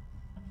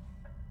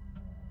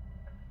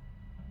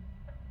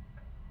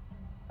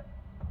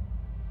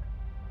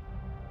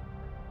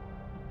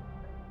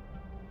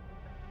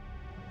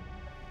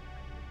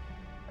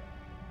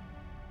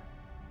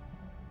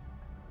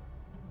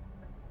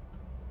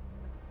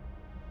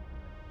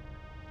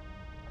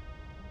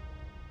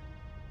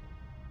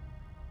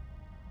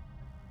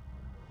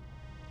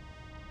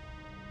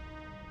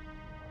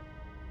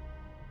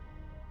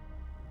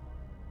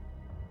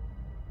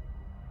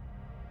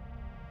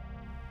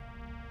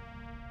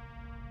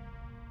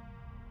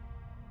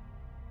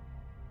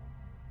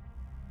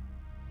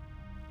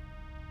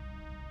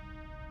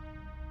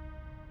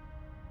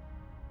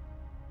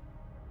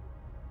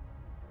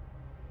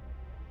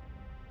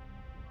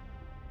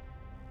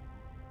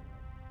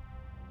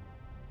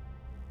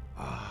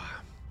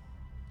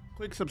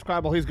 Quick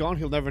subscribe while he's gone.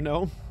 He'll never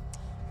know.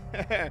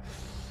 Thank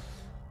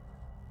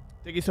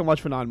you so much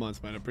for 9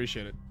 months, man. I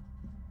appreciate it.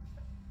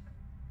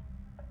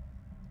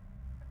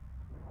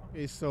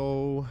 Okay,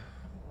 so...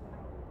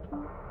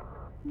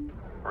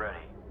 Ready.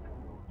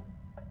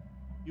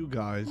 You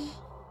guys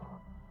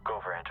Go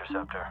for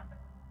interceptor.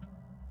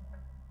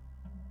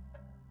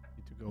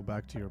 need to go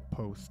back to your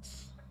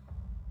posts.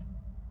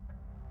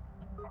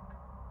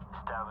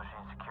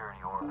 Establishing security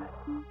orbit.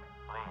 Lead,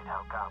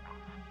 how copies?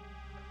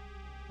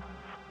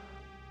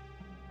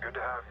 Good to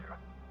have you.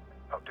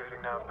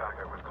 Updating nav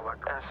packet with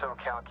collector. And so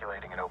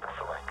calculating and open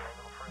the link.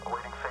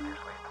 Awaiting figures,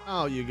 lead.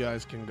 Now you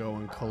guys can go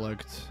and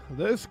collect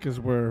this,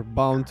 because we're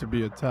bound to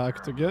be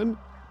attacked again.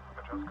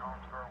 Adjust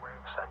comms for a wave.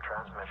 Send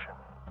transmission.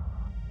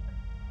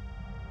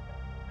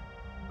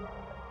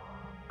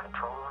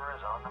 Controller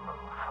is on the move.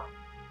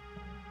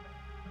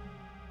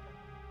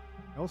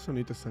 I also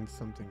need to send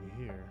something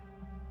here.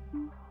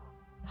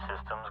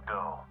 Systems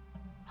go.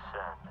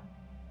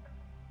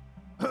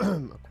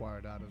 Send.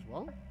 Acquire that as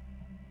well.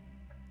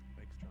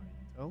 Extra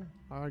intel,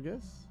 I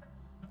guess.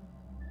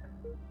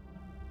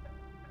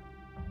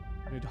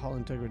 Need hull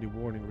integrity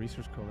warning,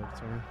 resource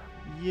collector.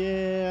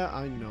 Yeah,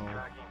 I know.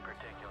 Tracking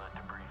particulate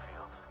debris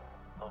fields.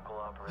 Local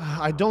operators.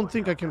 I don't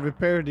think I can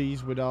repair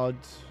these without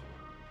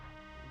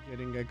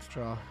getting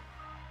extra.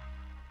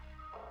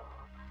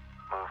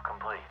 Move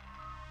complete.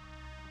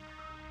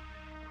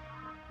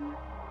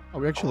 Oh,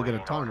 we actually get a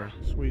timer.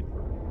 Sweet.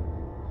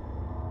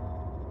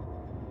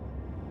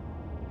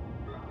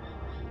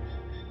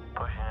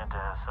 Pushing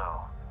into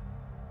SO.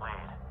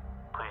 Lead.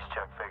 Please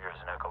check figures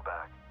and echo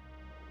back.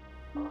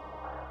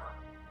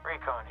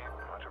 Recon here.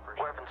 Much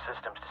appreciated. Weapon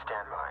systems to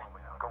stand by.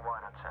 Go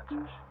wide on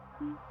sensors.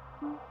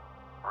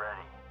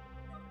 Ready.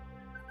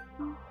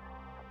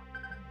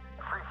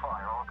 Free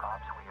fire, all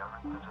cops. We are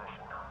in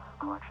position.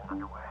 Collection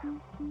underway.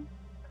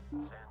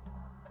 Send.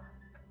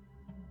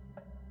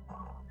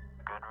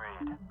 Good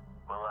read.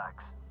 Relax.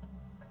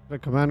 The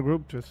command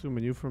group to assume a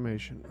new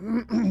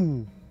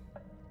formation.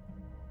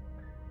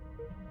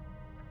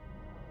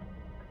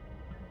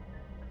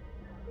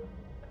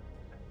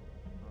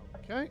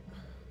 Okay.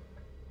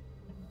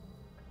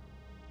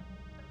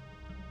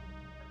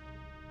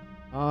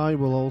 I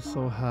will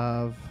also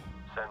have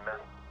Send men.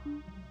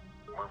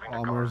 Moving to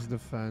bombers guard.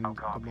 defend I'll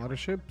the copy.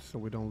 mothership so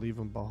we don't leave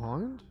them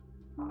behind.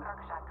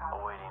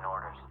 Awaiting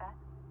orders.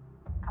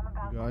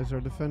 You guys are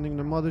defending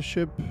the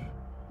mothership.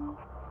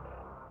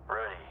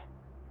 Ready.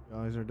 You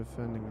guys are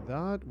defending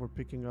that. We're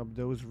picking up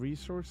those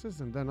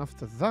resources, and then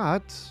after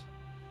that,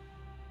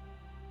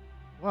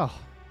 well,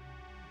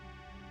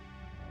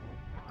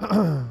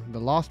 the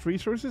lost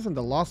resources and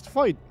the lost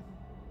fight.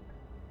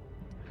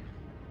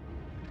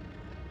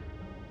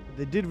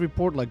 They did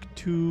report like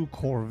 2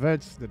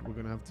 corvettes that we're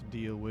gonna have to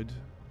deal with.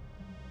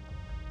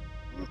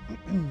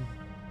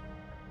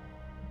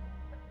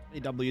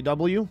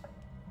 AWW.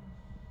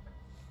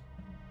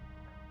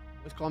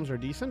 Voice comms are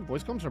decent.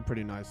 Voice comms are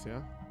pretty nice,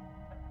 yeah.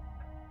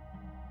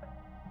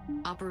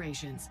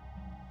 Operations.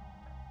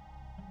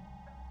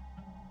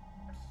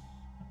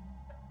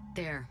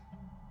 There.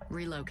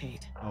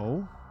 Relocate.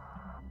 Oh.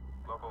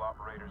 Local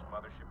operator's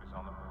mothership is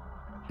on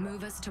the move.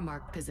 Move us to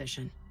marked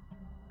position.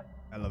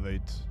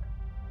 Elevate.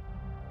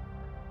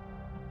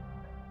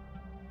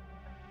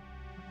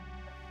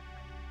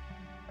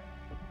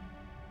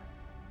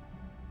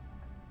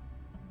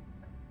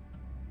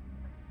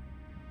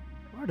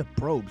 Where are the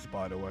probes,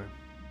 by the way?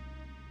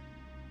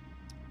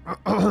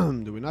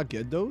 Do we not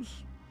get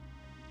those?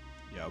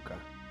 Yeah, okay.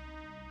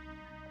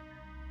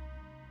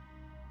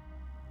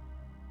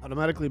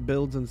 Automatically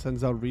builds and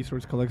sends out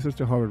resource collectors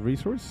to Harvard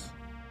Resource.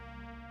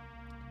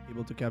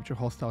 Able to capture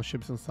hostile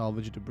ships and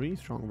salvage debris.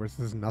 Strong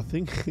versus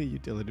nothing.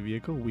 Utility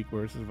vehicle. Weak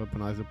versus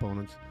weaponized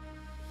opponents.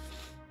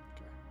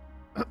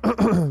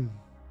 Okay.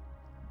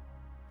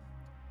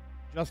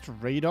 Just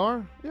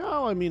radar?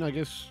 Yeah, I mean, I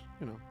guess,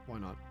 you know, why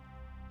not?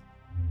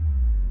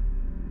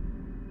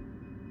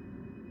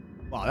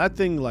 Wow, that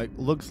thing like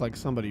looks like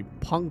somebody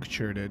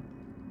punctured it.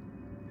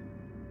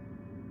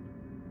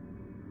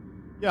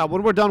 Yeah,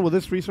 when we're done with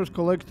this resource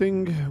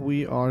collecting,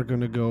 we are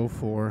gonna go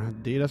for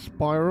data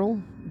spire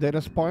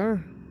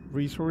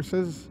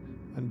resources,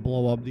 and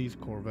blow up these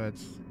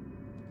corvettes.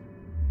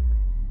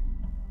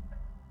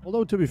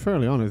 Although, to be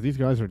fairly honest, these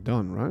guys are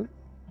done, right?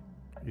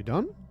 You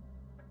done?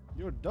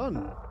 You're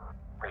done.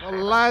 Well,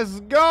 let's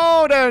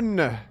go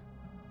then!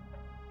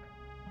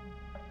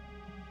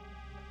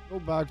 Go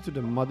back to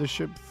the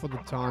mothership for the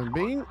time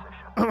being.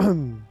 Got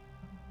you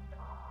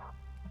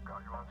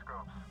on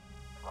scopes.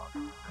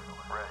 Locking signal.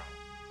 Ready.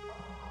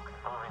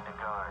 Moving to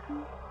guard.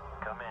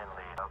 Come in,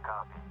 lead. I'll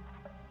copy.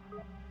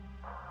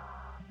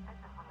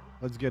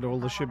 Let's get all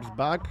the ships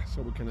back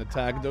so we can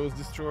attack those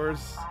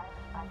destroyers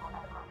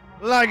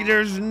like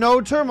there's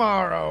no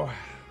tomorrow.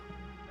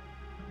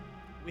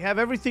 We have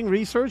everything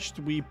researched.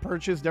 We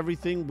purchased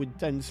everything with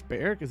 10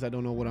 spare because I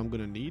don't know what I'm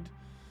gonna need.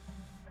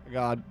 I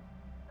got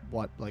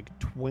what, like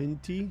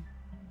 20?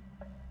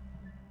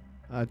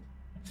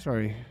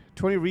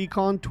 20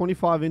 recon,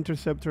 25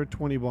 interceptor,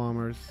 20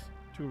 bombers,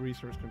 2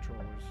 resource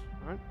controllers.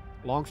 All right.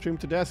 Long stream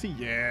to Desi?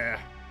 Yeah.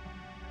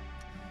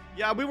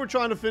 Yeah, we were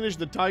trying to finish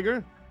the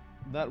Tiger.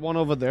 That one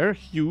over there.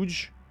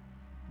 Huge.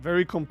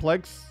 Very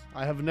complex.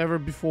 I have never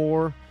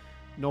before,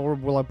 nor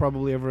will I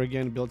probably ever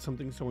again, build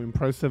something so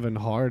impressive and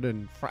hard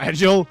and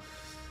fragile.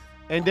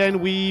 And then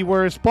we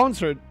were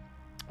sponsored.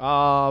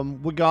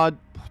 We got...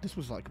 This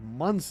was like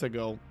months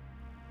ago.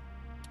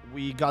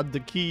 We got the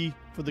key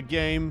for the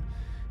game,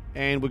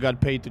 and we got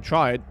paid to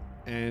try it.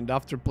 And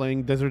after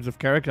playing Deserts of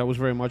Karak, I was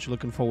very much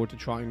looking forward to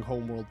trying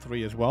HomeWorld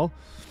 3 as well.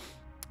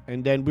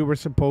 And then we were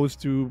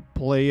supposed to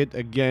play it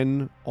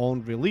again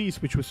on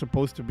release, which was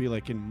supposed to be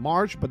like in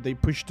March, but they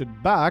pushed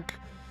it back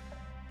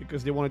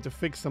because they wanted to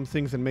fix some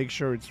things and make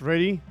sure it's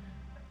ready.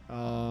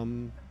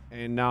 And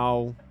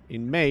now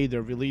in May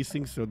they're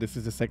releasing, so this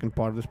is the second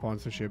part of the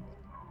sponsorship.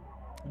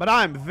 But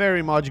I'm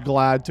very much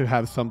glad to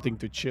have something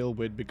to chill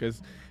with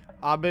because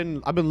I've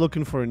been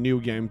looking for a new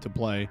game to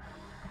play,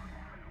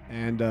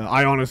 and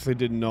I honestly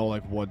didn't know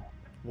like what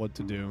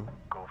to do.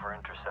 Go for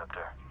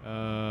interceptor.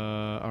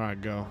 All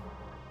right, go.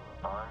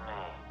 On me.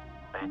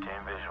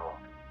 Maintain visual.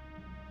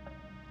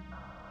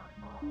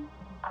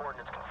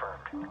 Coordinates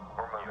confirmed.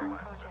 We're moving.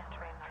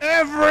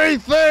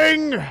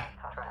 Everything. Ready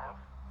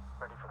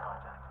for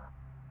contact.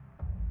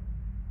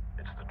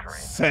 It's the train.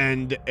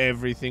 Send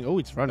everything. Oh,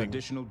 it's running.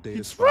 Additional data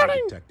It's spy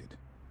running. detected.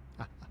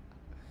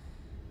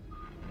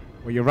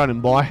 Where you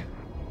running, boy?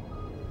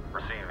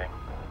 Receiving.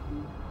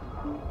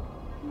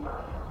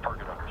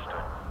 Target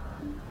understood.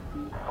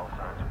 All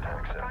signs of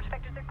tag set. Approach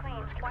vectors are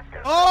clean. Watch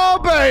the Oh,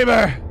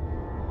 baby!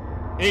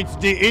 It's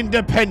the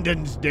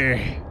Independence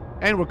Day.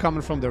 And we're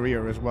coming from the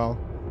rear as well.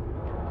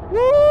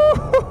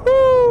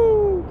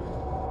 Woo-hoo-hoo!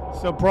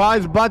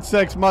 Surprise butt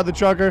sex, mother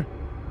trucker.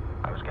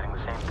 I was getting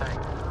the same thing.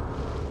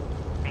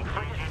 Big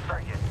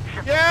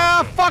frigate.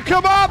 Yeah, fuck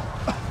him up!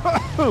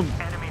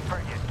 Enemy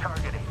frigate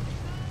targeting.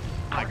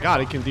 My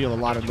god, it can deal a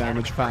lot of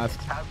damage fast.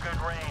 Have good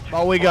range.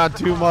 Oh, we got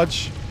too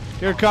much.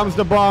 Here comes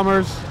the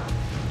bombers.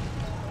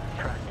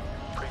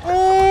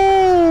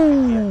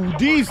 Oh,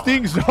 these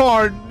things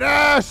are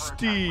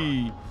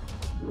nasty.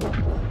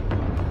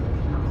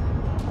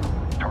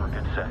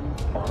 Target set.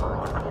 Bomber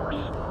on course.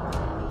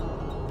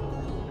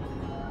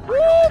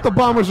 Woo, the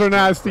bombers are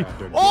nasty.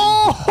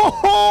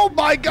 Oh,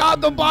 my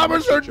god, the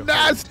bombers are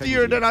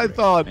nastier than I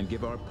thought. And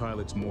give our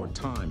pilots more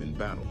time in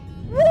battle.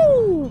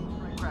 Woo!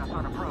 Craft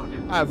on approach.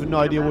 I have no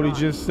idea what he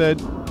just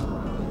said.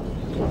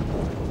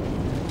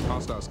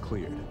 Hostiles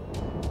cleared.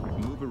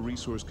 Move a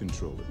resource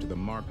controller to the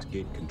marked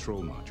gate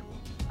control module.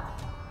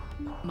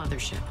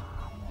 Mothership.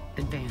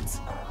 Advance.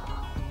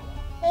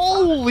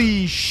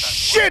 Holy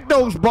shit,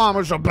 those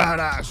bombers are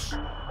badass.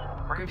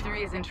 Group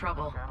 3 is in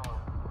trouble.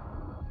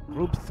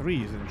 Group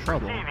 3 is in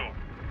trouble. Receiving.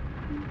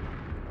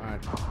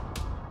 Alright,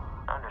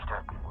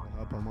 Understood.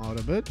 help them out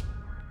a bit.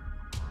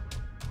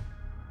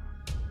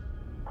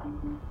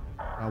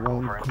 I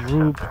want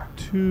Group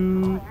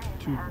 2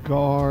 to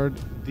guard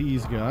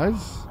these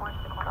guys.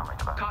 Coming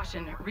back.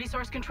 Caution,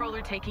 resource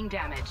controller taking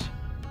damage. This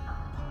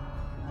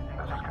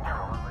is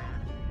control lead.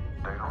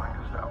 Data link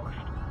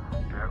established.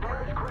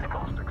 Data is critical.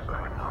 Most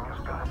exciting.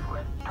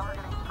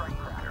 Targeting strike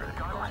craft.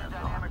 Gun in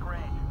dynamic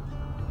range.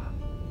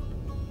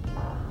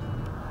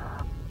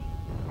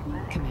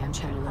 Command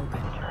channel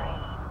open.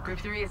 Group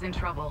 3 is in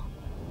trouble.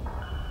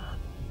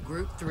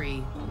 Group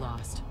 3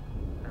 lost.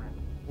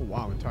 Oh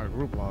wow, entire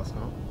group lost,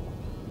 huh?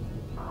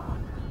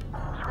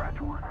 Scratch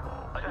one.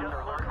 Sensor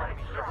alert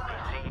enemy strike.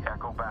 DC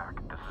echo back.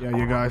 This is Yeah,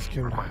 you guys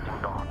can...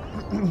 requesting dawn.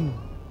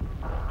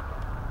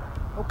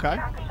 Okay,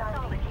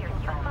 shot here.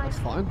 that's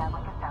fine.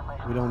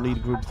 We don't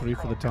need Group 3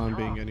 for the time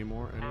being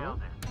anymore. Anyway.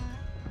 Nailed it.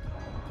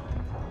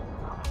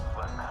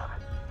 Let him have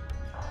it.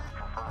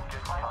 Confirmed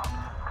gate popped.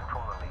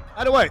 Controller lead.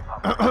 By the way,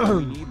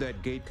 We need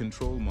that gate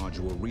control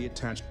module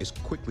reattached as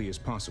quickly as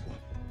possible.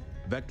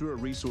 Vector a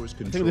resource I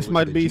controller. think this to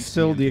might be GCM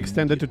still the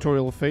extended immediately.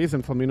 tutorial phase,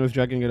 and Flamino's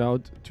dragging it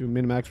out to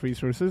min-max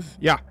resources.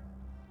 Yeah.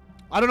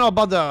 I don't know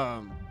about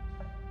the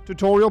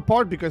tutorial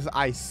part because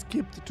I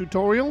skipped the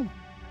tutorial.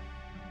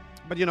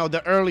 But you know,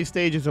 the early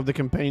stages of the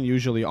campaign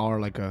usually are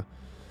like a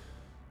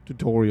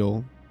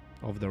tutorial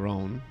of their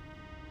own.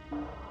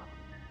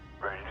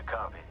 Ready to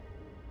copy.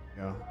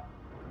 Yeah.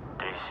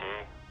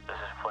 DC, this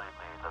is flight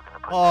lead looking to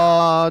put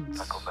But...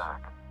 echo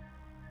back.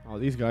 Oh,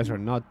 these guys are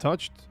not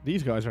touched.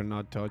 These guys are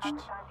not touched.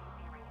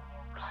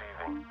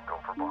 Receiving. Go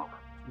for bomber.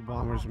 Two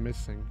bombers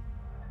missing.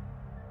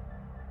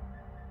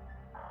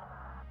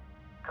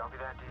 Copy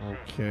that DC.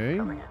 Okay.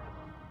 Coming in.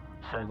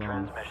 Send Hold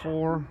on.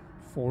 transmission.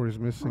 4 is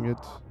missing it.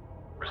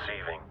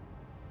 Receiving.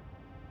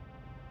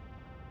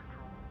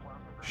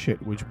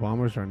 Shit, which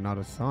bombers are not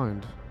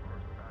assigned?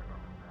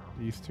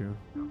 These two.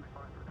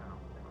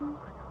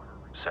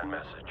 Send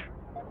message.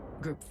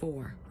 Group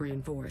 4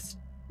 reinforced.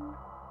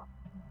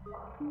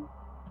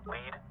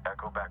 Lead,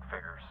 echo back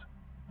figures.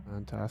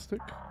 Fantastic.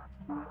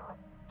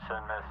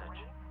 Send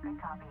message.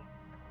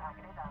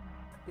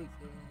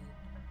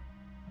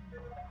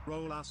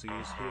 Rolassi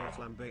is here,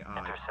 Flambass.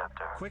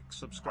 Interceptor. Quick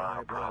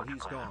subscribe while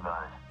he's gone.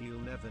 He'll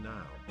never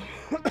know.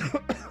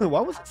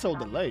 Why was it so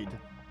delayed?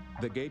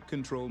 The gate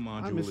control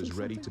module missing is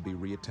ready something? to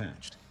be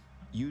reattached.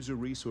 Use a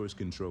resource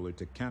controller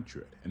to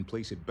capture it and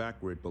place it back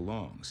where it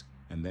belongs,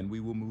 and then we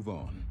will move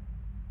on.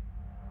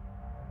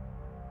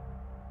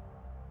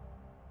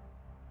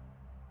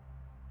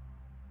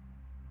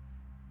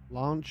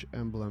 Launch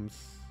emblems.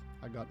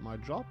 I got my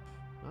drop.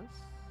 Nice.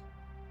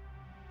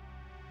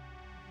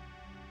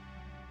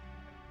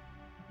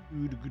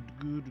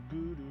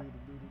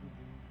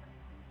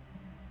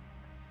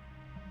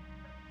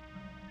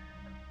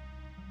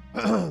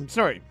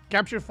 Sorry.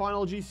 Capture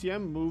final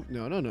GCM move.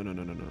 No.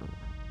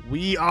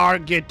 We are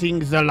getting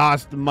the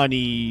last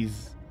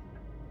monies.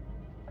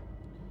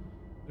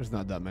 There's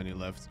not that many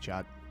left,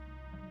 chat.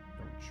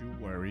 Don't you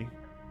worry.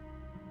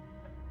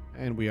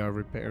 And we are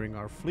repairing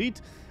our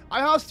fleet. I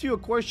asked you a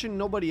question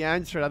nobody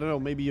answered. I don't know.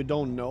 Maybe you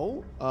don't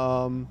know,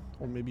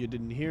 or maybe you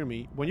didn't hear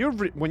me.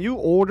 When you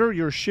order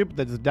your ship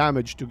that's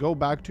damaged to go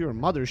back to your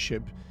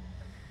mothership,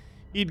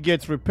 it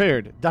gets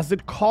repaired. Does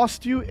it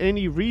cost you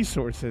any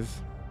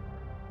resources?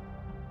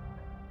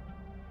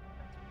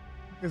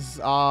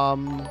 Because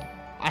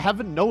I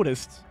haven't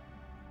noticed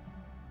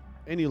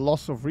any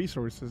loss of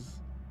resources.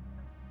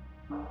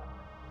 Send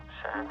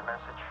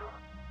message.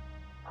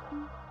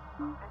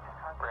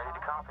 Ready to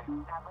copy.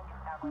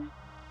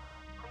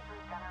 Please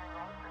reach gunnery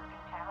range through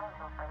B channel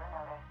until further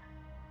notice.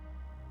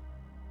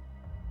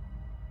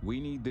 We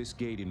need this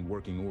gate in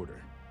working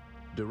order.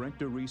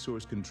 Direct a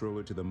resource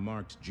controller to the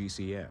marked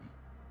GCM.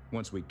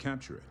 Once we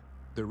capture it,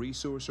 the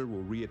resourcer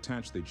will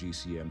reattach the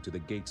GCM to the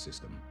gate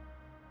system.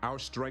 Our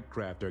strike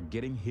craft are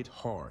getting hit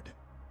hard.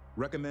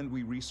 Recommend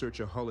we research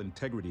a hull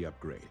integrity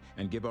upgrade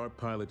and give our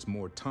pilots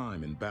more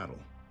time in battle.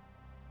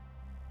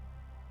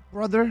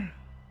 Brother.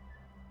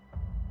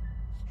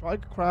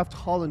 Strike craft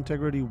hull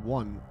integrity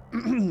 1.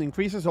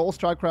 Increases all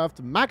strike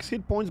craft max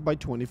hit points by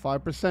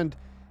 25%.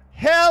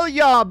 Hell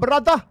yeah,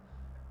 brother!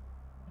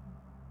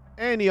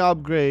 Any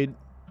upgrade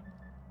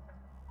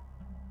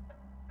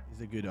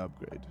is a good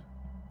upgrade.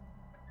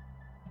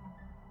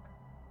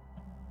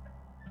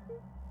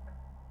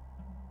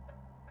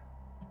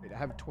 Wait, I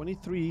have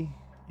 23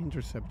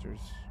 interceptors.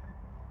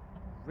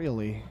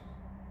 Really?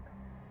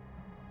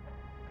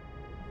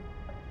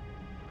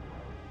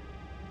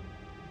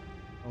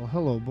 Well,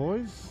 hello,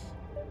 boys.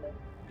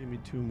 Give me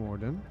 2 more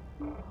then.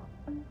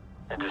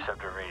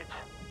 Interceptor reads.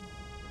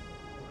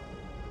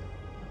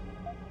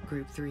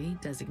 Group 3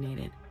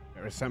 designated.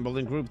 They're assembled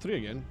in Group 3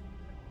 again.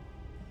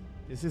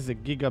 This is a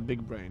giga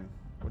big brain.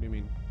 What do you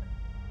mean?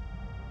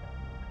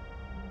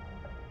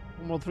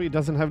 HomeWorld 3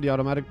 doesn't have the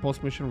automatic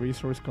post-mission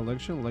resource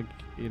collection like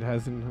it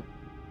has in...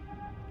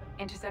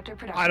 Interceptor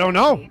production. I don't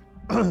know!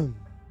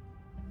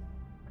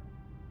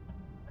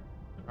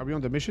 Are we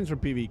on the missions or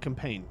PV?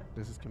 Campaign.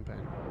 This is campaign.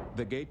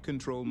 The gate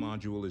control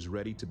module is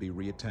ready to be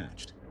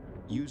reattached.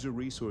 Use a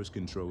resource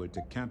controller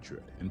to capture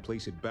it and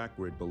place it back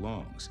where it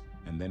belongs,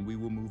 and then we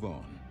will move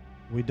on.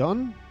 We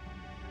done?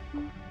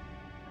 We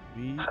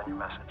Send your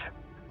message.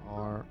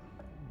 are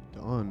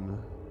done.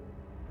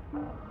 We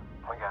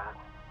got it.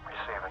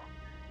 Receiving.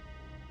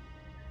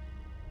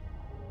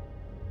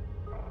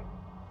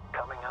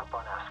 Coming up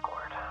on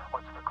escort.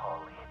 What's the call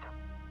lead?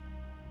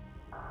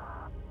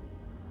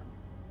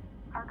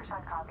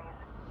 Arcashot copies.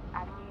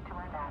 Adding you to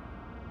our net.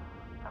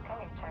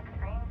 Okay, check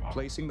screens.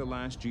 Placing the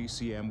last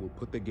GCM will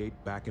put the gate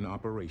back in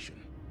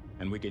operation,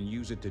 and we can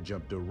use it to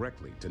jump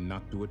directly to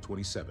Noctua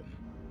 27.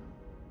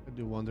 I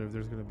do wonder if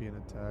there's gonna be an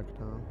attack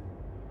now.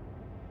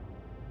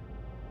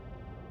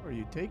 Where are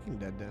you taking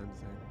that damn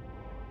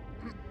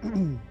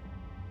thing?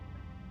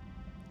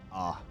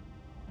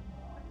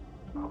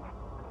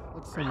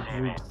 Let's send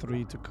Group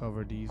 3 to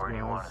cover these Where do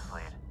you want guys us,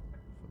 lead?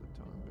 for the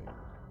time being.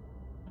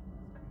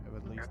 We have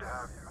at least Good to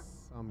have you.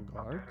 some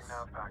guards. Updating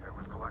nav packet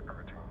with collector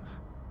routines.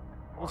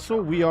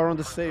 Also, we are on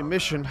the same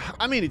mission.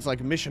 I mean, it's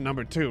like mission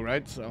number 2,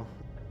 right? So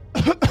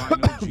Final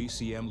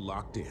GCM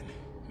locked in.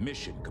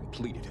 Mission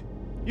completed.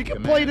 you can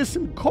Command, play this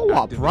in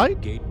co-op, activate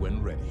right? Gate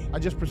when ready. I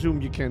just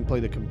presume you can't play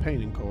the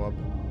campaign in co-op.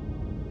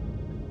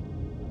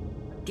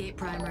 Gate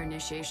primer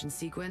initiation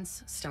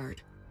sequence,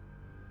 start.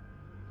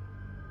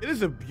 It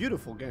is a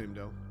beautiful game,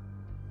 though.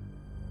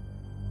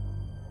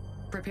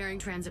 Preparing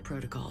transit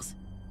protocols.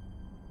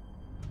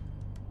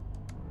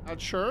 Not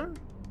sure?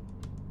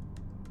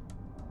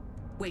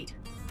 Wait,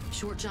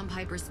 short jump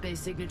hyperspace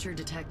signature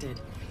detected.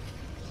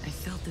 I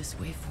felt this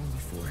waveform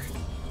before.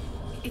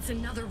 It's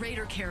another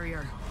Raider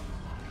carrier.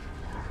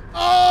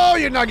 Oh,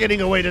 you're not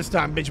getting away this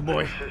time, bitch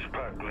boy. This is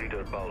Pack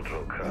Leader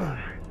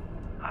Baltrocas.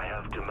 I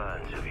have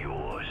demands of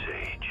yours,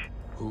 Sage.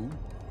 Who?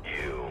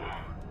 You.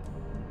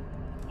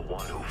 The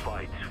one who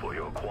fights for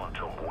your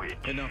quantum witch.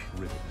 Enough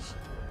riddles.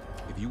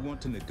 If you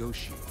want to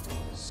negotiate,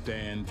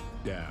 stand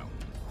down.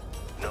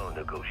 No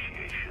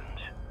negotiations.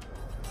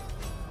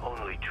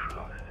 Only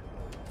truth.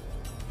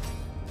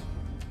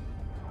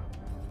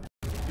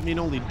 You mean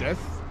only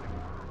death?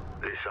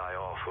 This I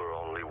offer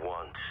only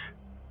once.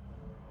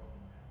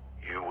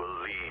 You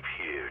will leave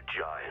here,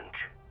 giant.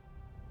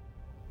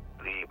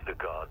 Leave the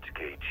God's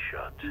Gate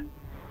shut.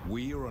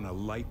 We are on a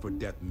life or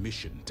death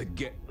mission to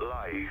get...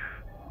 Life.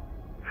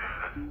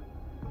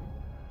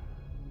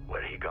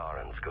 Where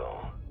Higarans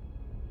go.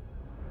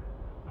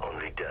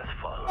 Only death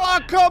follows.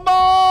 Fuck 'em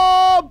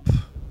up!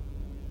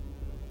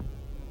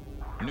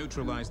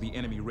 Neutralize the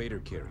enemy raider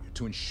carrier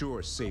to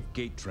ensure safe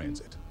gate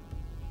transit.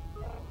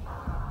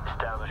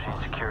 Establishing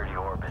security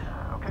orbit.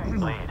 Okay.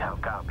 Lead, how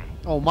copy?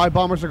 Oh, my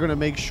bombers are gonna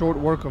make short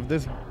work of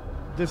this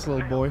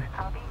little boy.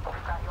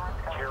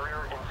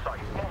 Carrier in sight.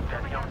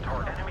 Heavy on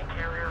target. Enemy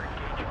carrier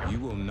engaging. You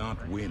will not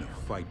win a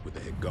fight with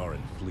the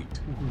Higaran fleet.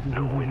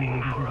 No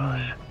winning for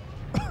us.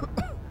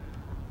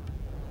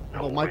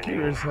 Oh, my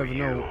carriers have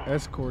no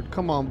escort.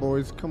 Come on,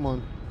 boys. Come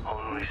on.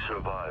 Only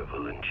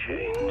survival in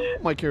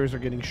chains. My carriers are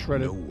getting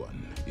shredded. No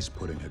one is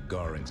putting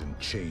Higarans in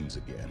chains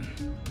again.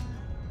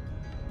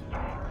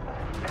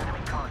 Enemy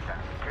contact.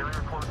 Carrier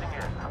closing in.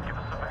 Give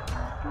us a vector.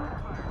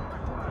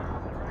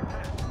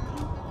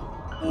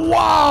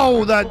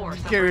 Wow, that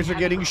carriers are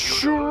getting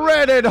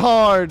shredded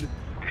hard.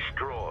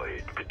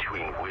 Destroyed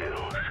between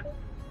wheels.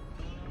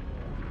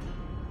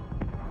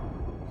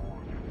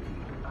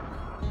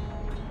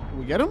 Can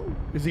we get him?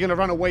 Is he gonna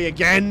run away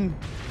again?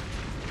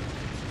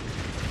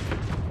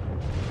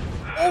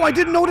 Oh, I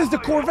didn't notice the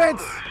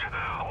Corvettes.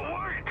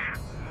 Awake!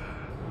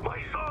 My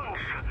sons,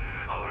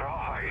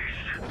 arise!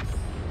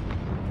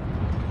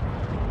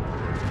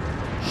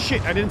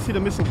 Shit, I didn't see the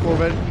missile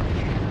Corvette.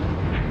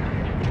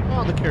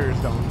 Oh, the carrier's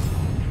down.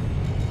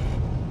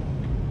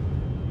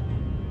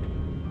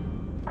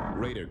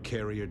 Raider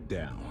carrier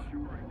down.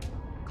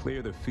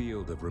 Clear the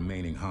field of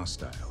remaining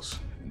hostiles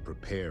and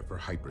prepare for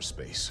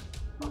hyperspace.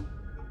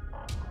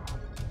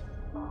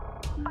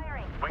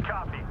 Firing. We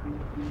copy.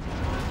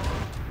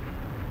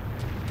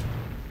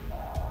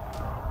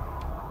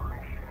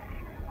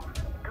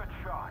 Good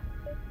shot.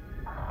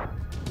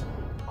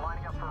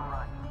 Lining up for a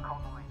run. Call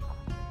the lead.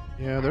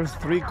 Yeah, there's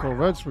 3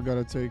 Corvettes we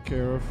gotta take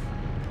care of.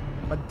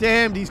 But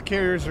damn, these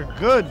carriers are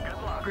good.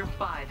 Group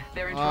 5,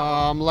 they're in trouble.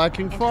 I'm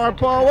lacking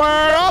firepower.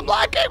 I'm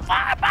lacking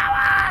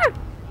firepower.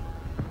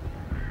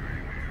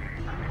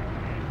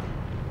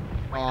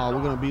 Oh,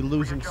 we're gonna be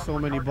losing so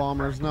many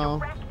bombers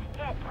now.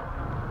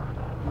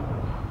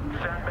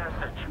 Send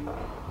message.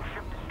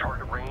 Ship is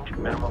target range,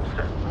 minimum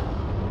set.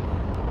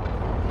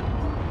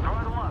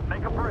 Throttle up,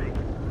 make a break.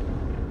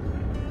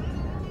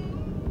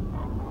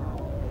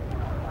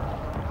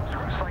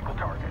 Cycle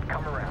target,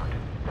 come around.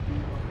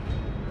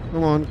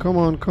 Come on, come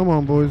on, come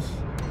on, boys.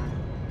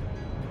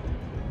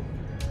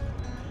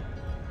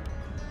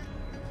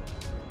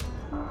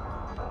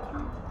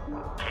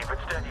 Keep it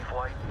steady,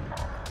 flight.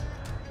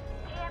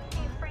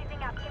 GMC's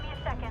freezing up. Give me a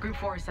second. Group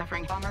 4 is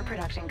suffering. Bomber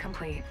production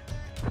complete.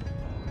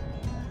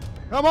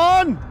 Come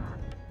on!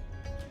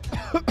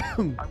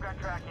 I've got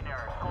tracking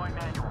errors. Going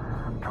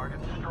manual.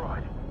 Target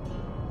destroyed.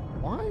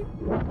 Why?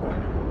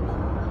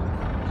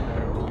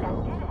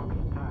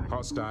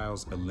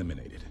 Hostiles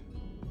eliminated.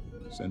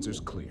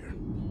 Sensors clear.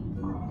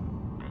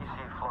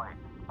 DC flight.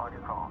 On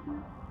your call.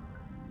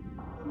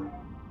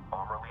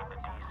 Bomber lead to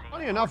DC.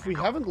 Funny enough, we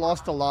haven't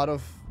lost a lot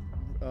of...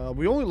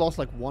 we only lost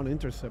like 1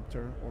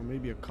 interceptor, or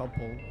maybe a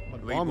couple.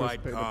 But bombers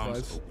Lead-wide paid the comms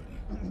price.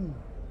 open.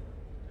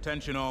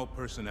 Attention all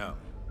personnel.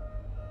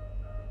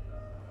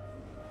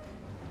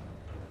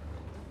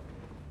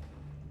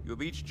 You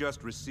have each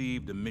just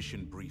received a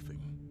mission briefing.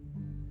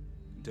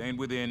 Contained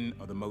within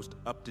are the most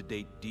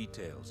up-to-date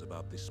details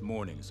about this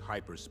morning's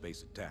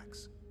hyperspace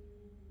attacks.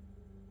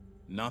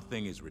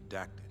 Nothing is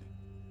redacted,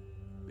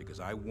 because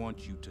I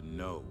want you to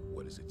know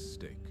what is at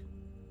stake.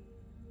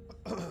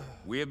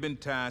 We have been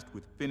tasked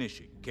with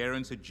finishing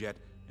Karen Sajet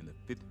and the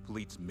 5th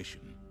Fleet's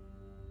mission.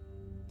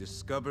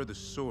 Discover the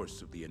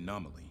source of the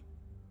anomaly,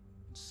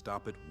 and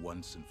stop it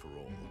once and for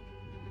all.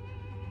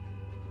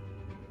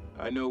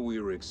 I know we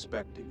were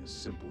expecting a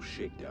simple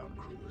shakedown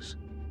cruise.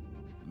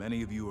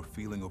 Many of you are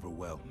feeling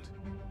overwhelmed,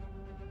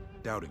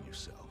 doubting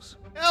yourselves.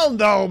 Hell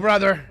no,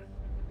 brother!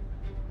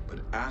 But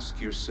ask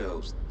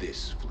yourselves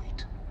this,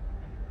 Fleet.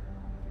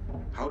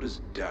 How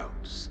does doubt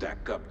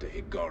stack up to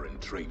Higaran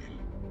training?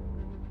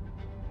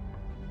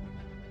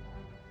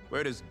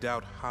 Where does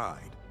doubt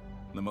hide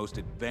in the most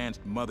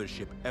advanced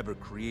mothership ever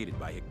created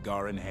by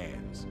Higaran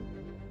hands?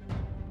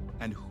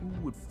 And who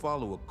would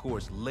follow a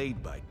course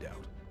laid by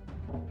doubt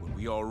when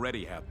we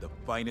already have the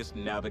finest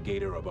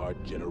navigator of our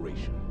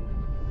generation?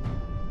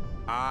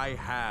 I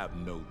have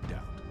no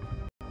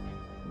doubt.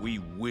 We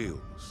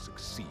will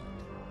succeed.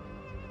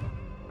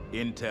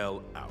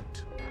 Intel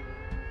out.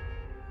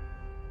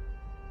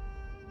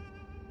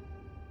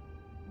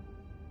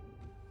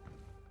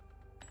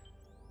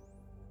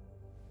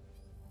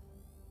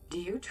 Do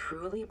you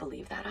truly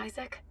believe that,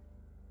 Isaac?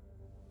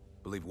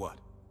 Believe what?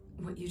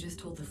 What you just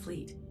told the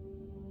fleet.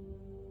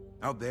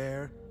 Out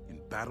there,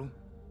 in battle,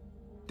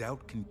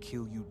 doubt can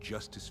kill you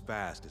just as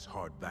fast as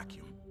hard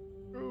vacuum.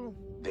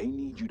 They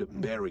need you to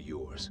bury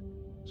yours,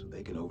 so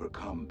they can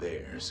overcome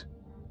theirs.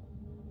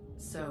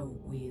 So,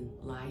 we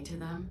lie to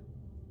them?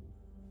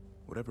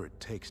 Whatever it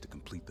takes to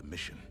complete the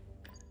mission.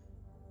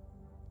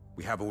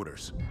 We have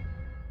orders.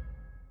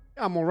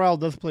 Yeah, morale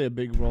does play a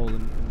big role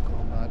in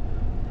combat.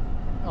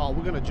 Oh,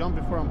 we're gonna jump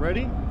before I'm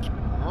ready?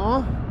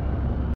 Huh?